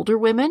many older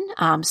women,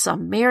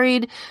 some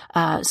married,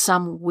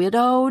 some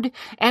widowed,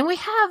 and we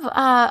have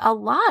a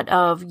lot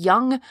of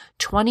young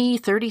 20,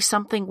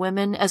 30-something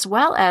women, as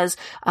well as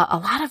a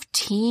lot of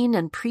teen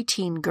and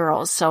preteen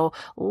girls. So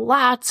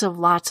lots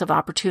of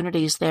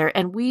opportunities there.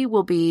 And we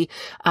will be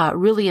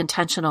really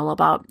intentional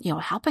about,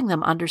 helping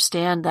them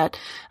understand that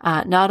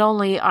not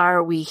only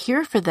are we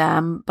here for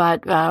them,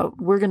 but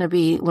we're going to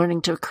be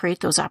learning to create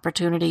those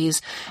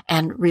opportunities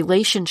and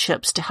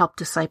relationships to help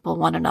disciple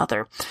one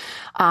another.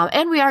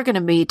 And we are going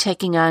to be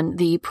taking on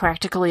the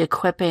practically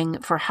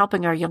equipping for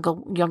helping our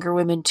younger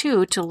women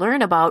too, to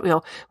learn about,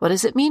 what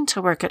does it mean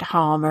to work at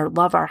home or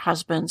love our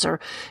husbands or,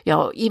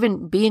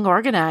 even being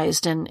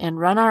organized and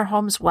run our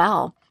homes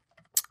well.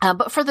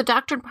 But for the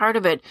doctrine part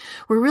of it,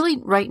 we're really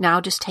right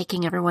now just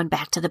taking everyone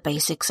back to the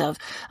basics of,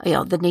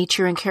 the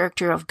nature and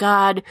character of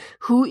God.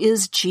 Who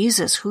is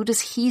Jesus? Who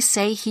does he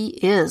say he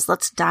is?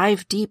 Let's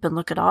dive deep and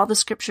look at all the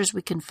scriptures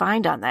we can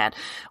find on that.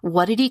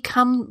 What did he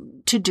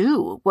come to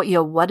do?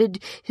 What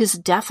did his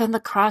death on the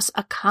cross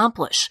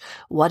accomplish?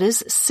 What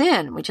is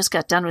sin? We just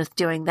got done with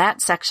doing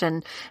that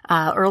section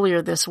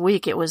earlier this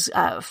week. It was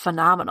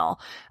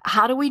phenomenal.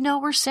 How do we know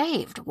we're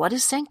saved? What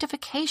is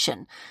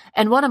sanctification?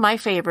 And one of my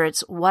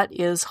favorites, what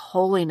is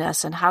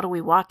holiness and how do we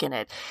walk in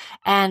it?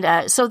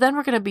 And so then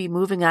we're going to be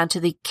moving on to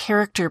the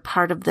character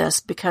part of this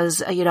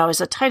because,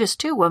 as a Titus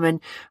 2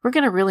 woman, we're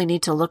going to really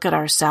need to look at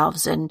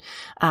ourselves and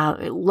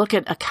look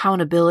at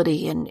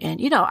accountability and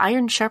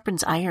iron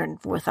sharpens iron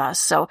with us.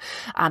 So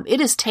it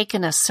has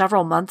taken us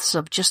several months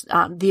of just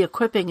the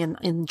equipping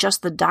in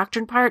just the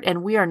doctrine part,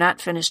 and we are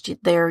not finished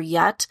there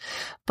yet.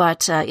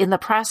 But in the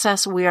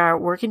process, we are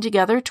working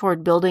together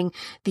toward building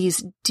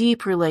these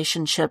deep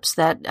relationships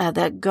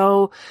that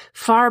go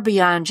far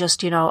beyond beyond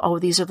just, oh,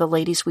 these are the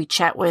ladies we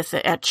chat with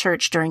at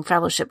church during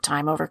fellowship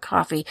time over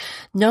coffee.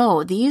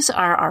 No, these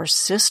are our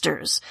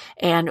sisters,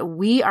 and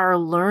we are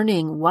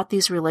learning what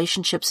these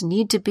relationships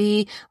need to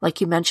be. Like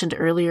you mentioned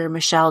earlier,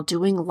 Michelle,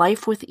 doing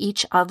life with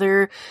each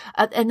other.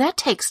 And that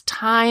takes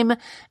time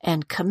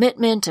and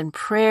commitment and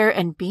prayer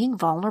and being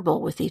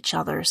vulnerable with each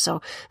other.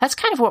 So that's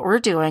kind of what we're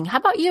doing. How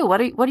about you?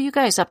 What are you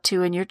guys up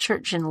to in your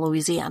church in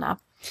Louisiana?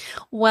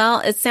 Well,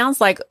 it sounds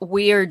like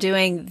we are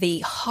doing the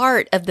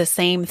heart of the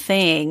same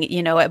thing,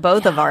 at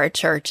both of our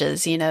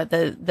churches,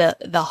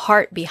 the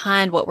heart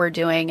behind what we're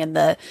doing and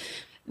the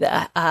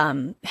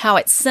how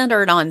it's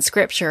centered on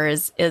scripture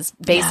is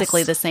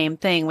basically the same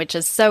thing, which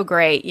is so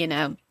great,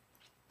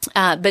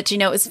 But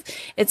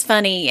it's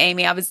funny,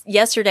 Amy.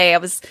 Yesterday I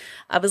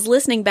was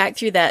listening back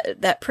through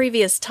that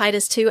previous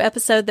Titus 2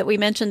 episode that we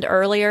mentioned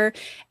earlier,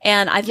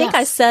 and I think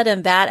I said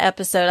in that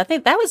episode, I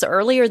think that was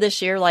earlier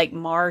this year, like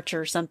March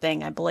or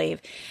something, I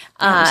believe.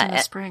 That was in the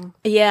spring.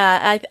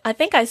 Yeah, I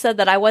think I said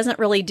that I wasn't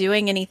really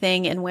doing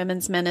anything in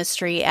women's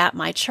ministry at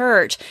my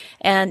church,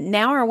 and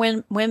now our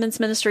women's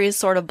ministry has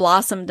sort of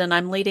blossomed, and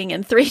I'm leading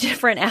in 3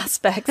 different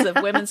aspects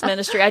of women's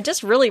ministry. I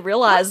just really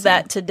realized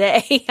that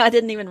today. I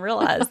didn't even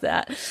realize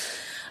that.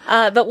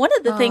 But one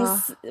of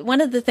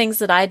the things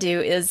that I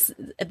do is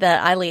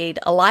that I lead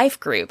a life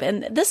group,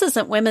 and this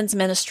isn't women's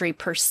ministry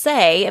per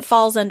se. It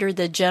falls under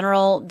the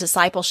general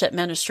discipleship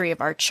ministry of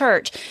our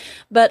church,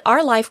 but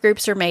our life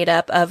groups are made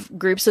up of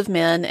groups of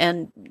men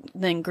and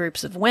then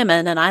groups of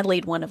women, and I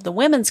lead one of the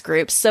women's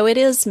groups, so it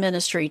is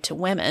ministry to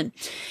women.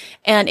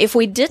 And if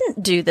we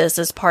didn't do this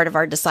as part of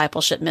our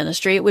discipleship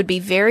ministry, it would be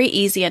very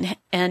easy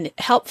and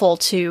helpful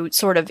to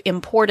sort of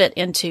import it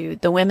into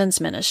the women's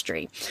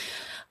ministry.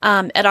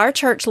 At our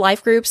church,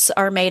 life groups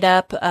are made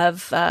up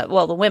of,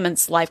 the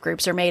women's life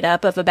groups are made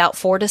up of about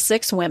 4 to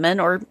 6 women,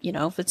 or,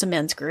 if it's a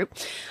men's group,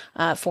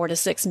 4 to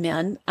 6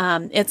 men.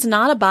 It's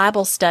not a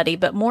Bible study,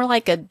 but more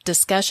like a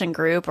discussion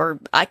group, or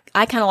I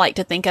kind of like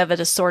to think of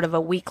it as sort of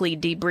a weekly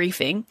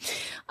debriefing.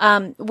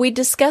 We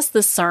discuss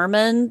the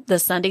sermon, the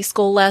Sunday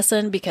school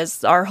lesson,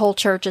 because our whole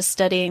church is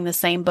studying the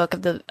same book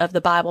of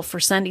the Bible for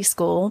Sunday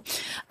school.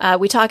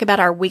 We talk about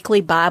our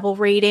weekly Bible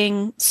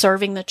reading,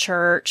 serving the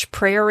church,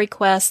 prayer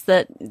requests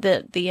that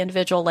the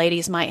individual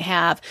ladies might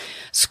have.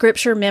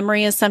 Scripture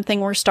memory is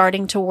something we're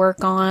starting to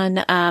work on.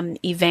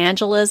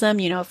 Evangelism,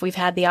 if we've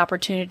had the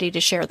opportunity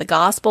to share the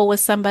gospel with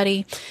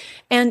somebody,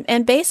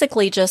 and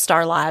basically just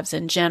our lives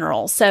in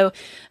general. So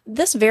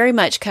this very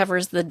much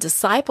covers the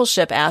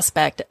discipleship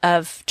aspect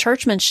of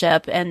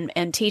churchmanship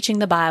and teaching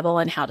the Bible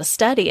and how to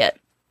study it.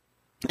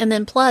 And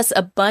then plus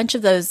a bunch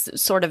of those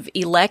sort of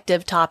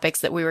elective topics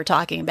that we were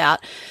talking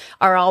about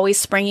are always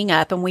springing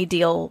up, and we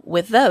deal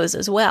with those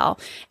as well.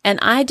 And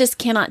I just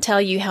cannot tell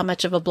you how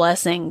much of a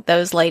blessing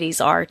those ladies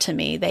are to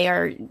me. They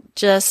are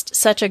just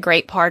such a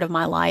great part of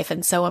my life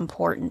and so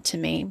important to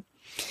me.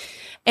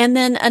 And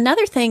then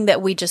another thing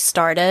that we just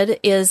started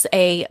is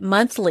a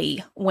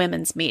monthly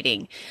women's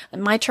meeting.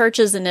 My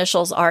church's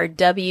initials are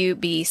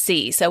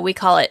WBC, so we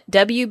call it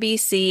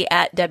WBC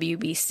at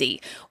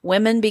WBC,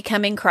 Women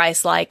Becoming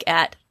Christ-like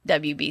at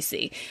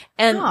WBC.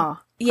 And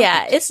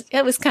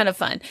it was kind of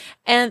fun.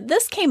 And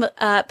this came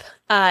up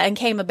and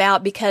came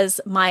about because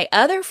my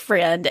other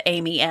friend,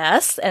 Amy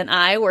S., and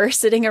I were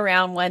sitting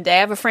around one day.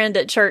 I have a friend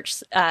at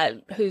church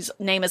whose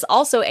name is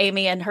also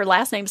Amy, and her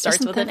last name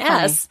starts with an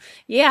S.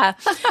 Yeah.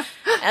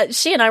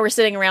 She and I were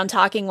sitting around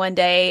talking one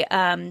day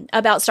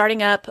about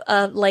starting up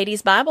a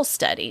ladies' Bible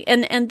study.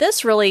 And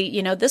this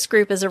really, this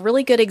group is a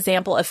really good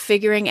example of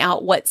figuring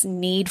out what's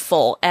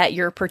needful at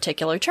your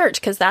particular church,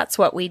 because that's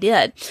what we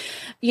did.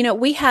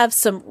 We have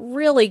some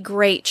really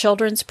great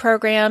children's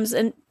programs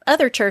and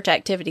other church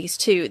activities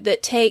too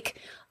that take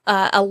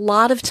a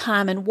lot of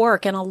time and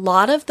work, and a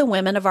lot of the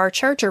women of our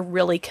church are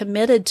really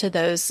committed to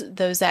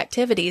those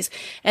activities,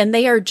 and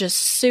they are just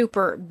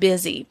super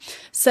busy.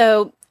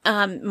 So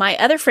my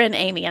other friend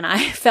Amy and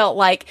I felt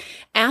like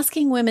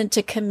asking women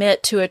to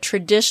commit to a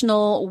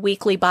traditional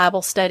weekly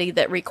Bible study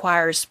that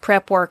requires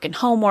prep work and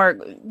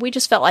homework, we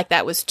just felt like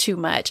that was too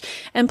much.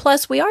 And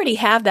plus, we already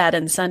have that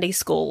in Sunday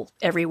school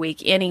every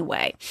week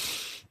anyway.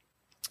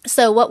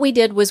 So what we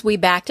did was we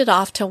backed it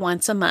off to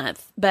once a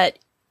month. But,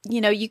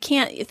 you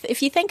can't,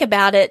 if you think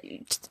about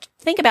it,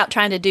 think about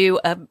trying to do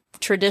a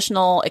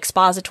traditional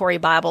expository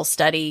Bible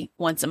study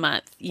once a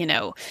month.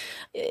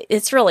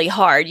 It's really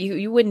hard.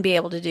 You wouldn't be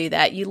able to do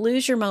that. You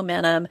lose your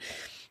momentum.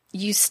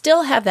 You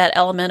still have that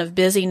element of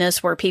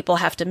busyness where people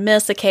have to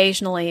miss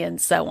occasionally and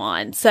so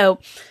on. So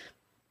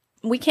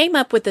we came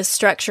up with this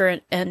structure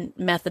and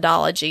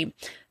methodology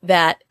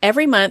that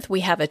every month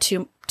we have a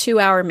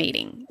two-hour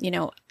meeting,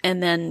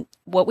 and then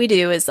what we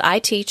do is I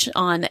teach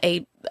on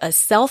a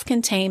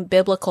self-contained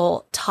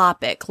biblical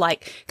topic,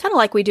 kind of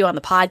like we do on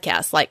the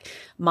podcast, like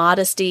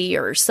modesty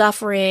or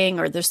suffering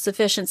or the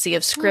sufficiency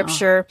of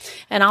scripture.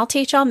 And I'll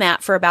teach on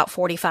that for about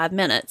 45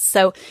 minutes.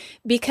 So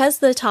because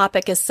the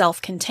topic is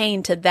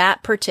self-contained to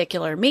that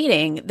particular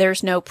meeting,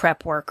 there's no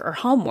prep work or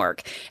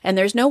homework, and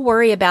there's no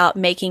worry about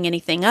making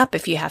anything up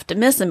if you have to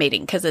miss a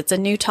meeting, because it's a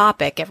new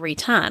topic every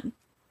time.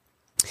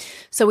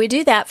 So we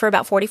do that for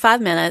about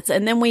 45 minutes,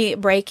 and then we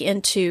break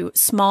into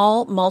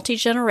small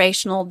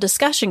multi-generational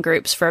discussion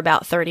groups for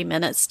about 30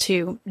 minutes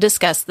to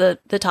discuss the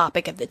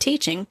topic of the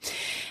teaching.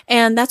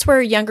 And that's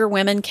where younger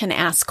women can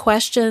ask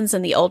questions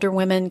and the older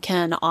women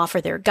can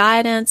offer their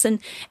guidance,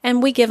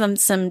 and we give them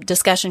some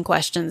discussion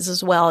questions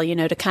as well,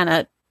 to kind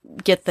of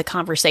get the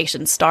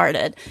conversation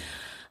started.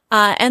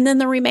 And then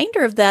the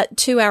remainder of that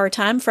 2-hour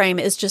time frame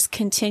is just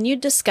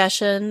continued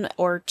discussion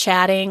or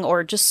chatting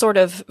or just sort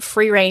of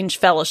free range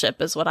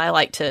fellowship is what I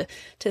like to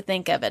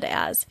think of it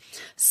as.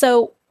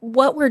 So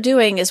what we're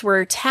doing is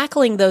we're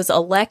tackling those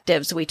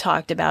electives we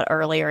talked about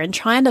earlier and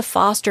trying to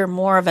foster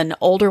more of an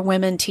older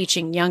women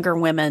teaching younger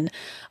women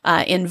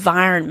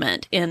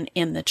environment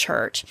in the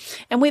church.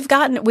 And we've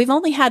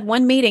only had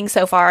one meeting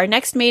so far. Our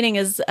next meeting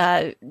is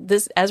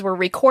this, as we're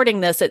recording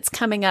this, it's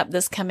coming up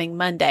this coming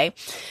Monday.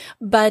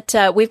 But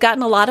we've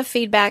gotten a lot of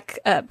feedback,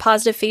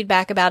 positive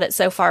feedback about it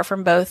so far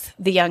from both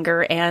the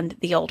younger and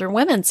the older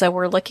women. So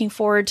we're looking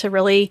forward to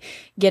really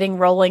getting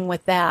rolling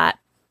with that.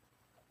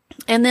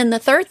 And then the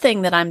third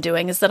thing that I'm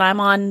doing is that I'm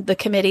on the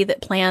committee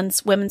that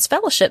plans women's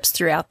fellowships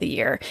throughout the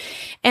year.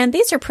 And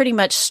these are pretty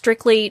much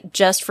strictly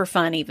just for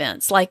fun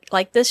events.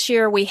 Like this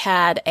year we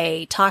had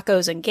a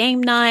tacos and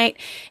game night,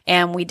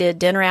 and we did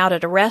dinner out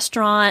at a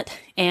restaurant,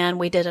 and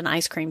we did an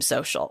ice cream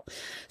social.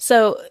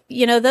 So,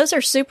 those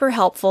are super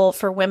helpful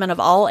for women of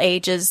all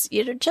ages,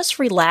 just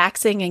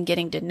relaxing and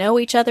getting to know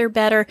each other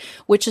better,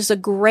 which is a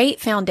great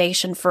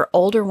foundation for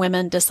older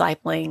women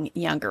discipling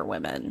younger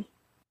women.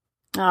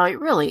 Oh, it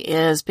really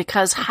is,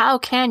 because how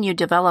can you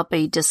develop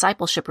a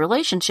discipleship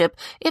relationship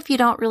if you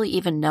don't really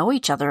even know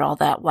each other all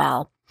that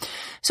well?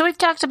 So we've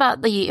talked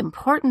about the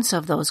importance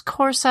of those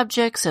core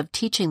subjects of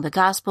teaching the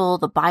gospel,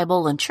 the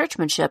Bible, and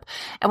churchmanship.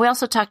 And we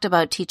also talked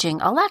about teaching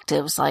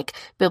electives like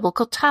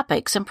biblical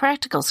topics and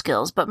practical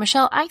skills. But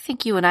Michelle, I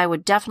think you and I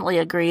would definitely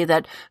agree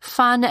that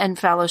fun and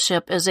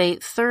fellowship is a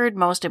third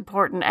most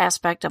important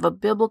aspect of a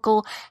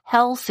biblical,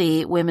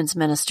 healthy women's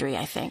ministry,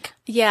 I think.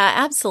 Yeah,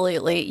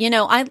 absolutely.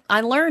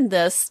 I learned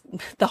this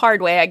the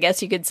hard way, I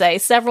guess you could say,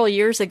 several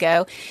years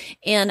ago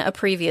in a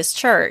previous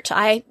church.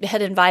 I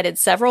had invited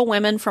several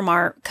women from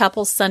our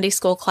couples Sunday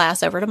school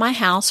class over to my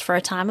house for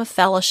a time of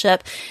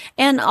fellowship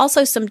and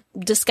also some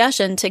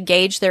discussion to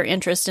gauge their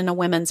interest in a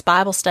women's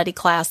Bible study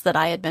class that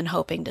I had been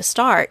hoping to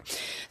start.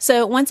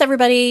 So once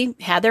everybody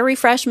had their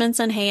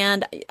refreshments in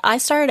hand, I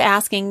started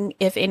asking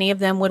if any of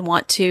them would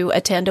want to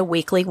attend a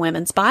weekly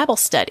women's Bible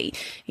study.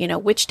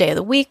 Which day of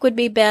the week would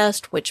be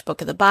best, which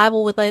book of the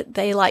Bible would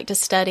they like to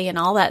study, and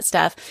all that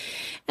stuff.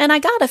 And I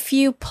got a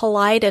few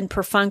polite and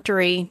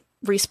perfunctory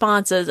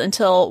responses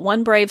until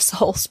one brave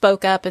soul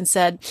spoke up and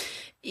said,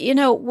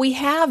 we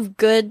have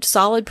good,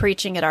 solid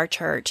preaching at our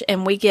church,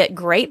 and we get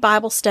great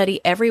Bible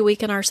study every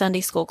week in our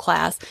Sunday school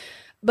class,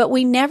 but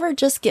we never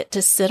just get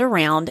to sit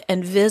around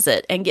and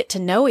visit and get to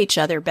know each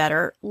other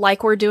better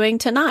like we're doing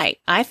tonight.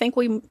 I think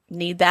we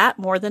need that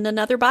more than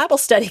another Bible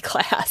study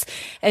class.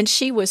 And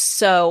she was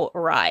so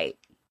right.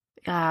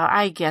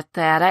 I get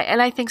that.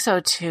 And I think so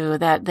too,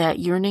 that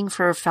yearning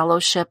for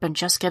fellowship and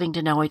just getting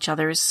to know each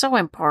other is so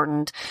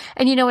important.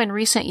 And in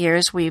recent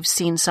years, we've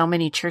seen so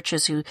many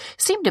churches who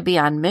seem to be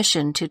on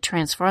mission to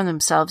transform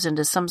themselves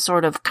into some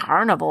sort of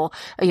carnival,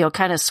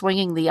 kind of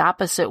swinging the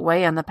opposite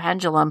way on the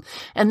pendulum.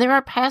 And there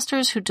are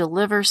pastors who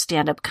deliver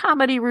stand-up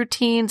comedy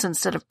routines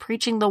instead of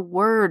preaching the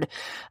word.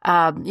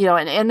 And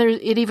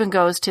it even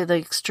goes to the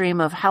extreme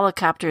of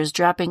helicopters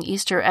dropping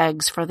Easter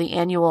eggs for the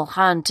annual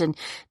hunt and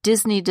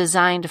Disney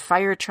designed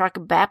fire truck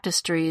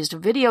baptistries,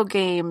 video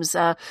games,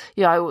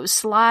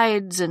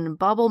 slides and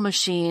bubble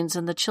machines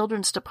in the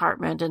children's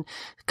department, and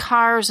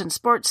cars and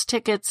sports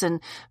tickets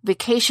and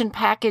vacation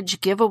package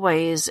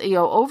giveaways,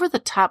 over the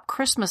top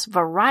Christmas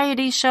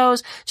variety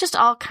shows, just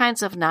all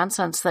kinds of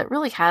nonsense that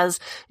really has,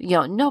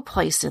 no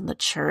place in the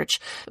church.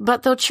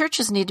 But though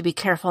churches need to be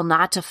careful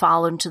not to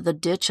fall into the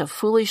ditch of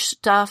foolish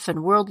stuff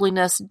and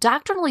worldliness,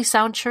 doctrinally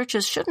sound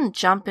churches shouldn't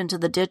jump into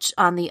the ditch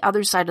on the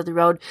other side of the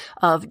road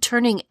of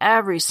turning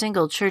every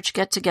single church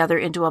get-together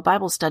into a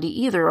Bible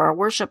study either, or a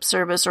worship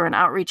service or an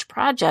outreach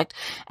project,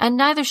 and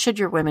neither should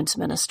your women's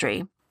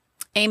ministry.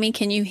 Amy,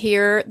 can you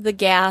hear the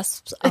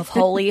gasps of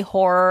holy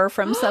horror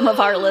from some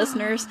of our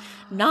listeners?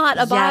 Not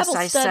a Bible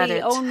I study. Said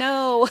it. Oh,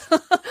 no.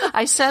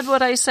 I said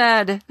what I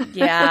said.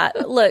 Yeah.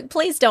 Look,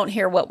 please don't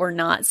hear what we're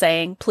not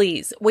saying.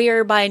 Please. We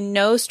are by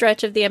no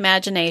stretch of the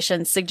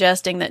imagination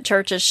suggesting that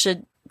churches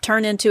should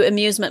turn into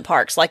amusement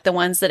parks like the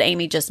ones that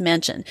Amy just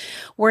mentioned.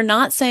 We're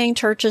not saying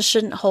churches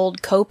shouldn't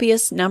hold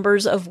copious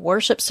numbers of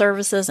worship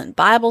services and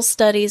Bible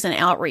studies and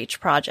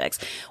outreach projects.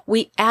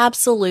 We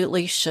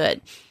absolutely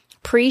should.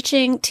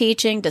 Preaching,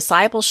 teaching,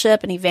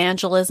 discipleship, and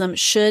evangelism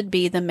should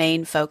be the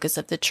main focus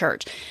of the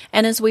church.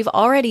 And as we've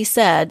already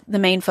said, the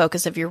main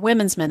focus of your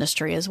women's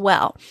ministry as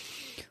well.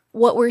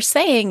 What we're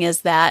saying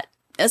is that,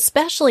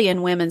 especially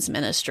in women's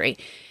ministry,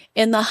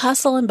 in the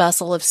hustle and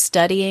bustle of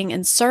studying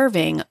and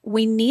serving,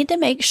 we need to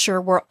make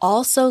sure we're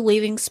also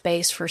leaving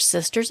space for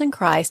sisters in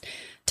Christ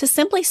to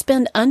simply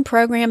spend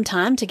unprogrammed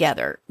time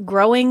together,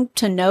 growing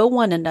to know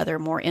one another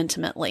more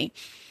intimately.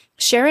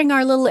 sharing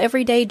our little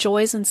everyday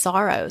joys and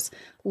sorrows,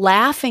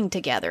 laughing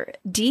together,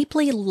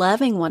 deeply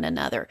loving one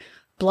another,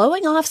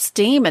 blowing off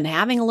steam and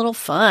having a little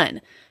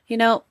fun.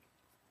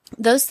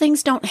 Those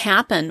things don't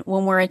happen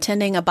when we're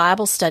attending a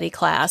Bible study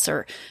class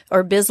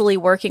or busily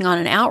working on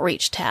an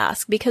outreach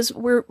task, because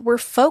we're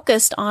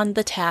focused on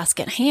the task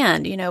at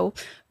hand,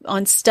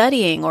 on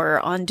studying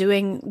or on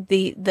doing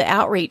the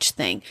outreach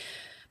thing.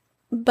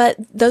 But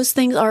those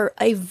things are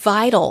a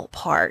vital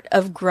part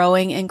of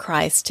growing in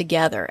Christ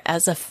together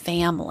as a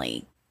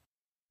family.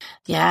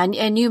 Yeah,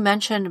 and you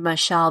mentioned,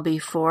 Michelle,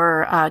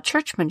 before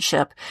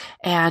churchmanship.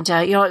 And,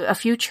 a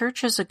few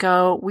churches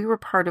ago, we were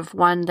part of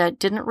one that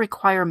didn't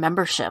require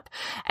membership.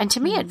 And to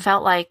me, it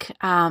felt like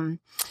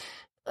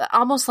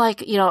almost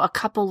like, a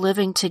couple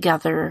living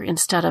together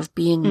instead of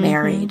being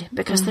married,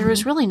 because there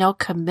was really no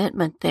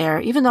commitment there,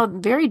 even though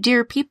very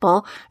dear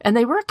people, and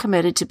they were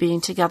committed to being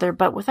together,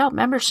 but without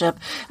membership,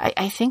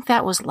 I think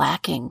that was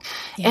lacking.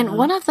 Yeah. And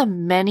one of the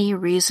many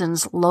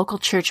reasons local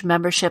church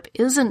membership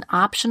isn't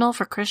optional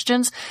for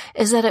Christians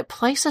is that it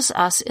places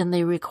us in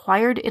the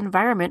required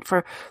environment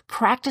for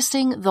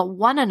practicing the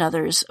one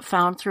another's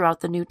found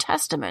throughout the New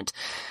Testament.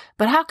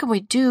 But how can we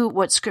do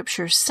what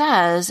Scripture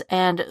says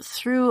and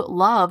through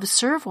love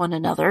serve one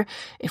another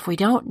if we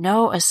don't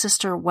know a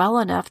sister well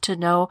enough to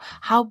know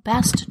how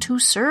best to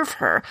serve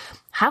her?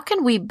 How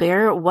can we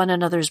bear one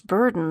another's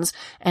burdens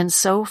and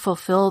so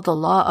fulfill the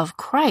law of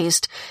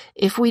Christ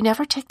if we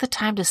never take the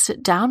time to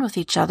sit down with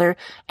each other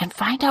and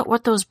find out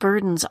what those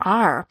burdens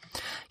are?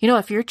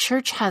 If your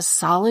church has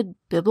solid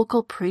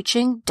biblical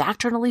preaching,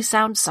 doctrinally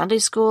sound Sunday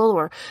school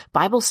or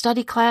Bible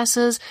study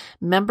classes,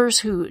 members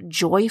who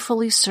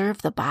joyfully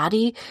serve the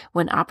body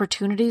when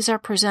opportunities are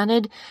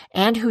presented,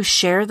 and who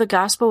share the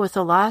gospel with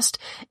the lost,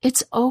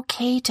 it's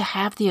okay to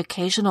have the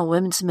occasional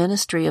women's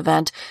ministry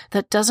event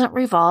that doesn't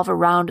revolve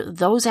around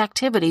those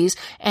activities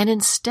and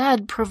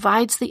instead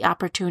provides the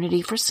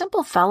opportunity for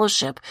simple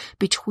fellowship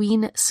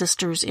between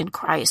sisters in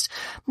Christ.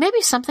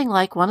 Maybe something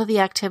like one of the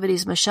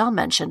activities Michelle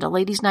mentioned, a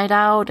ladies' night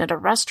out at a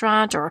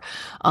restaurant, or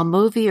a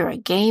movie or a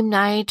game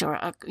night, or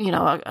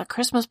a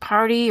Christmas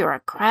party or a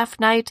craft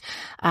night.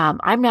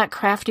 I'm not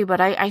crafty, but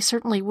I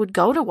certainly would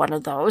go to one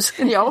of those,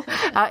 and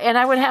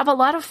I would have a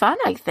lot of fun,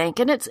 I think.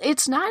 And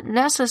it's not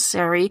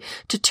necessary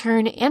to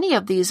turn any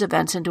of these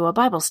events into a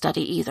Bible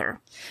study either.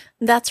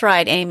 That's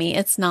right, Amy.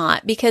 It's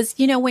not. Because,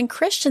 when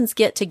Christians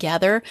get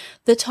together,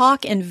 the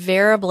talk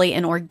invariably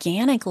and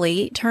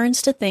organically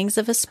turns to things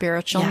of a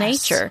spiritual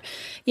nature.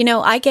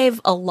 I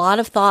gave a lot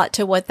of thought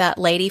to what that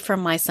lady from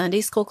my Sunday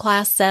school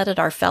class said at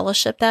our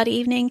fellowship that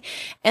evening.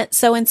 And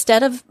so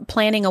instead of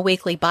planning a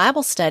weekly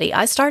Bible study,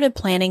 I started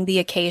planning the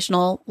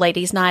occasional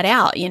ladies' night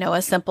out,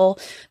 a simple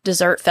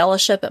dessert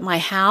fellowship at my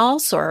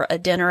house or a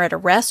dinner at a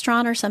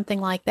restaurant or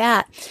something like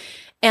that.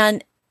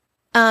 And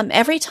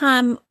every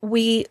time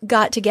we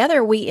got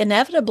together, we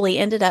inevitably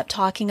ended up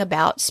talking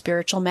about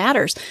spiritual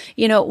matters.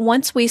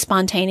 Once we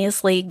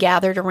spontaneously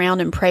gathered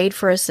around and prayed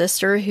for a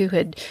sister who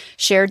had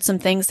shared some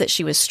things that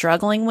she was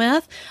struggling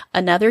with.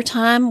 Another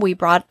time, we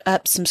brought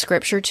up some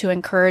scripture to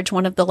encourage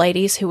one of the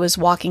ladies who was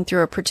walking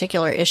through a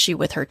particular issue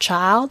with her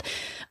child.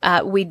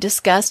 We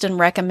discussed and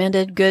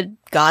recommended good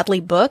godly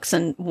books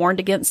and warned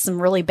against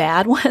some really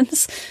bad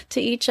ones to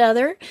each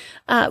other.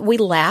 We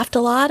laughed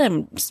a lot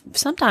and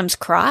sometimes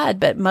cried,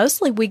 but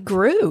mostly we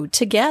grew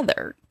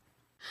together.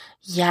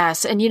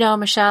 Yes. And,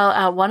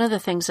 Michelle, one of the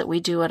things that we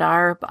do at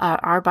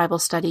our Bible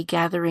study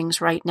gatherings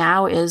right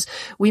now is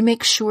we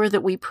make sure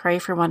that we pray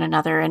for one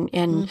another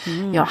and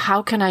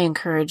how can I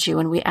encourage you?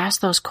 And we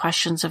ask those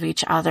questions of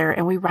each other,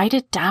 and we write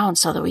it down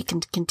so that we can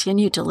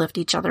continue to lift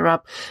each other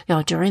up,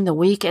 during the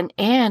week. And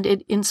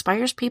it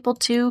inspires people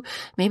to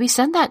maybe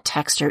send that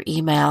text or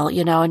email,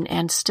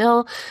 and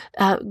still,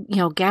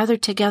 gather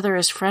together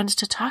as friends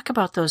to talk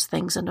about those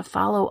things and to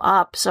follow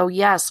up. So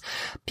yes,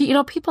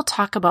 people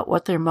talk about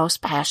what they're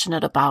most passionate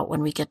about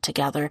when we get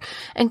together.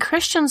 And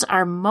Christians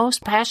are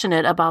most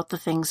passionate about the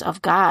things of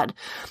God.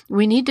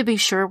 We need to be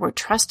sure we're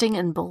trusting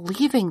and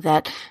believing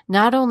that,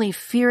 not only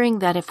fearing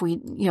that if we,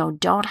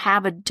 don't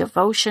have a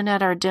devotion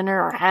at our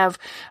dinner or have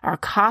our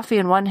coffee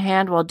in one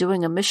hand while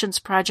doing a missions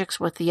project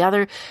with the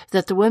other,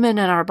 that the women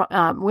in our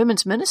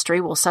women's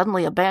ministry will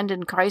suddenly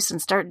abandon Christ and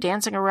start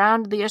dancing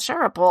around the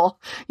Asherah pole.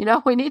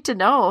 We need to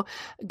know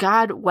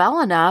God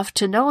well enough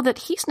to know that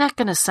He's not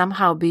going to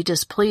somehow be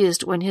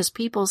displeased when His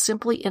people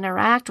simply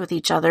interact with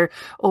each other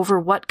over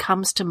what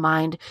comes to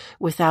mind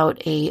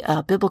without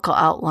a biblical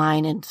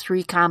outline and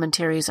 3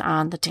 commentaries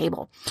on the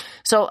table.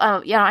 So,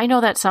 I know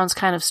that sounds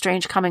kind of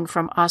strange coming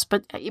from us,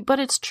 but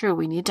it's true.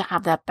 We need to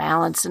have that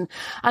balance. And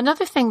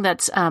another thing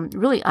that's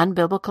really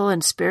unbiblical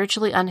and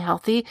spiritually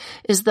unhealthy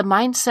is the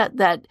mindset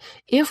that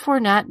if we're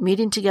not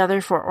meeting together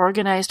for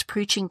organized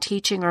preaching,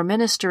 teaching, or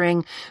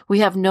ministering, we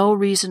have no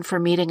reason for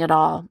meeting at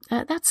all.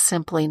 That's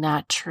simply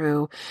not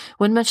true.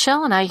 When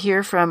Michelle and I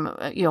hear from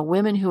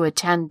women who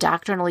attend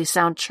doctrinal doctrinally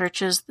sound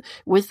churches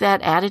with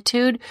that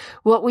attitude,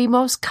 what we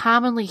most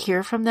commonly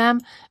hear from them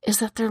is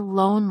that they're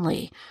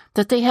lonely,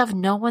 that they have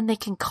no one they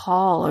can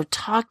call or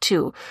talk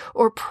to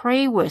or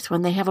pray with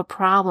when they have a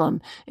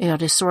problem,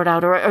 to sort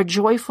out, or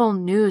joyful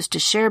news to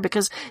share,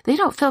 because they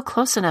don't feel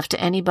close enough to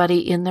anybody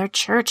in their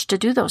church to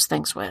do those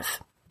things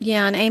with.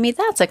 Yeah, and Amy,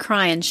 that's a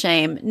crying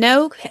shame.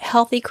 No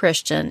healthy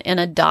Christian in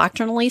a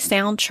doctrinally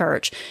sound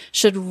church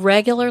should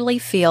regularly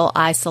feel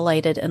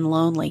isolated and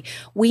lonely.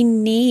 We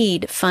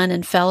need fun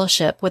and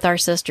fellowship with our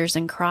sisters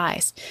in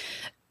Christ.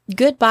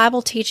 Good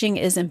Bible teaching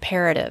is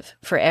imperative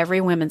for every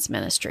women's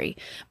ministry,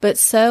 but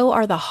so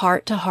are the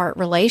heart-to-heart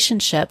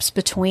relationships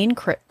between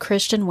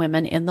Christian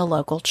women in the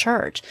local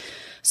church.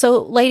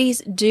 So, ladies,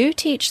 do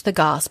teach the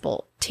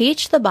gospel,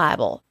 teach the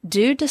Bible,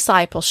 do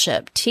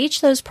discipleship, teach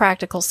those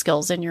practical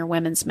skills in your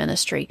women's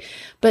ministry,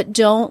 but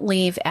don't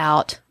leave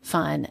out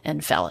fun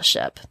and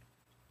fellowship.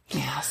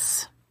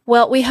 Yes.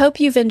 Well, we hope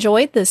you've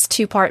enjoyed this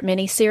 2-part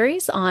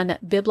mini-series on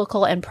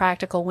biblical and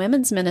practical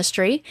women's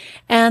ministry,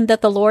 and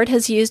that the Lord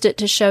has used it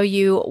to show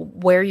you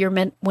where your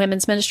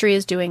women's ministry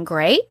is doing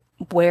great,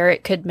 where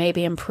it could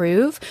maybe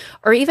improve,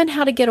 or even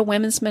how to get a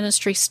women's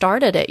ministry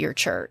started at your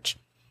church.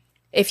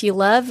 If you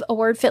love A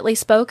Word Fitly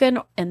Spoken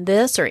and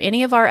this or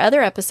any of our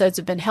other episodes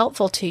have been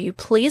helpful to you,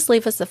 please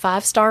leave us a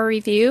 5-star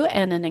review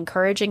and an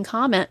encouraging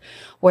comment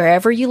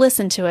wherever you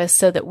listen to us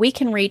so that we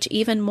can reach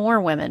even more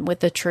women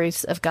with the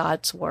truths of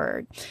God's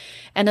Word.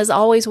 And as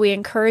always, we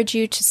encourage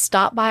you to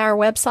stop by our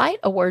website,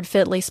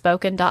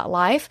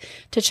 awordfitlyspoken.life,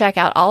 to check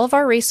out all of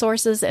our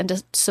resources and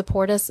to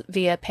support us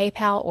via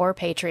PayPal or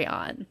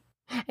Patreon.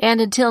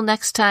 And until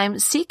next time,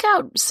 seek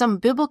out some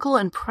biblical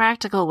and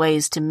practical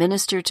ways to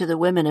minister to the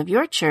women of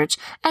your church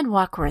and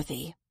walk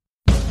worthy.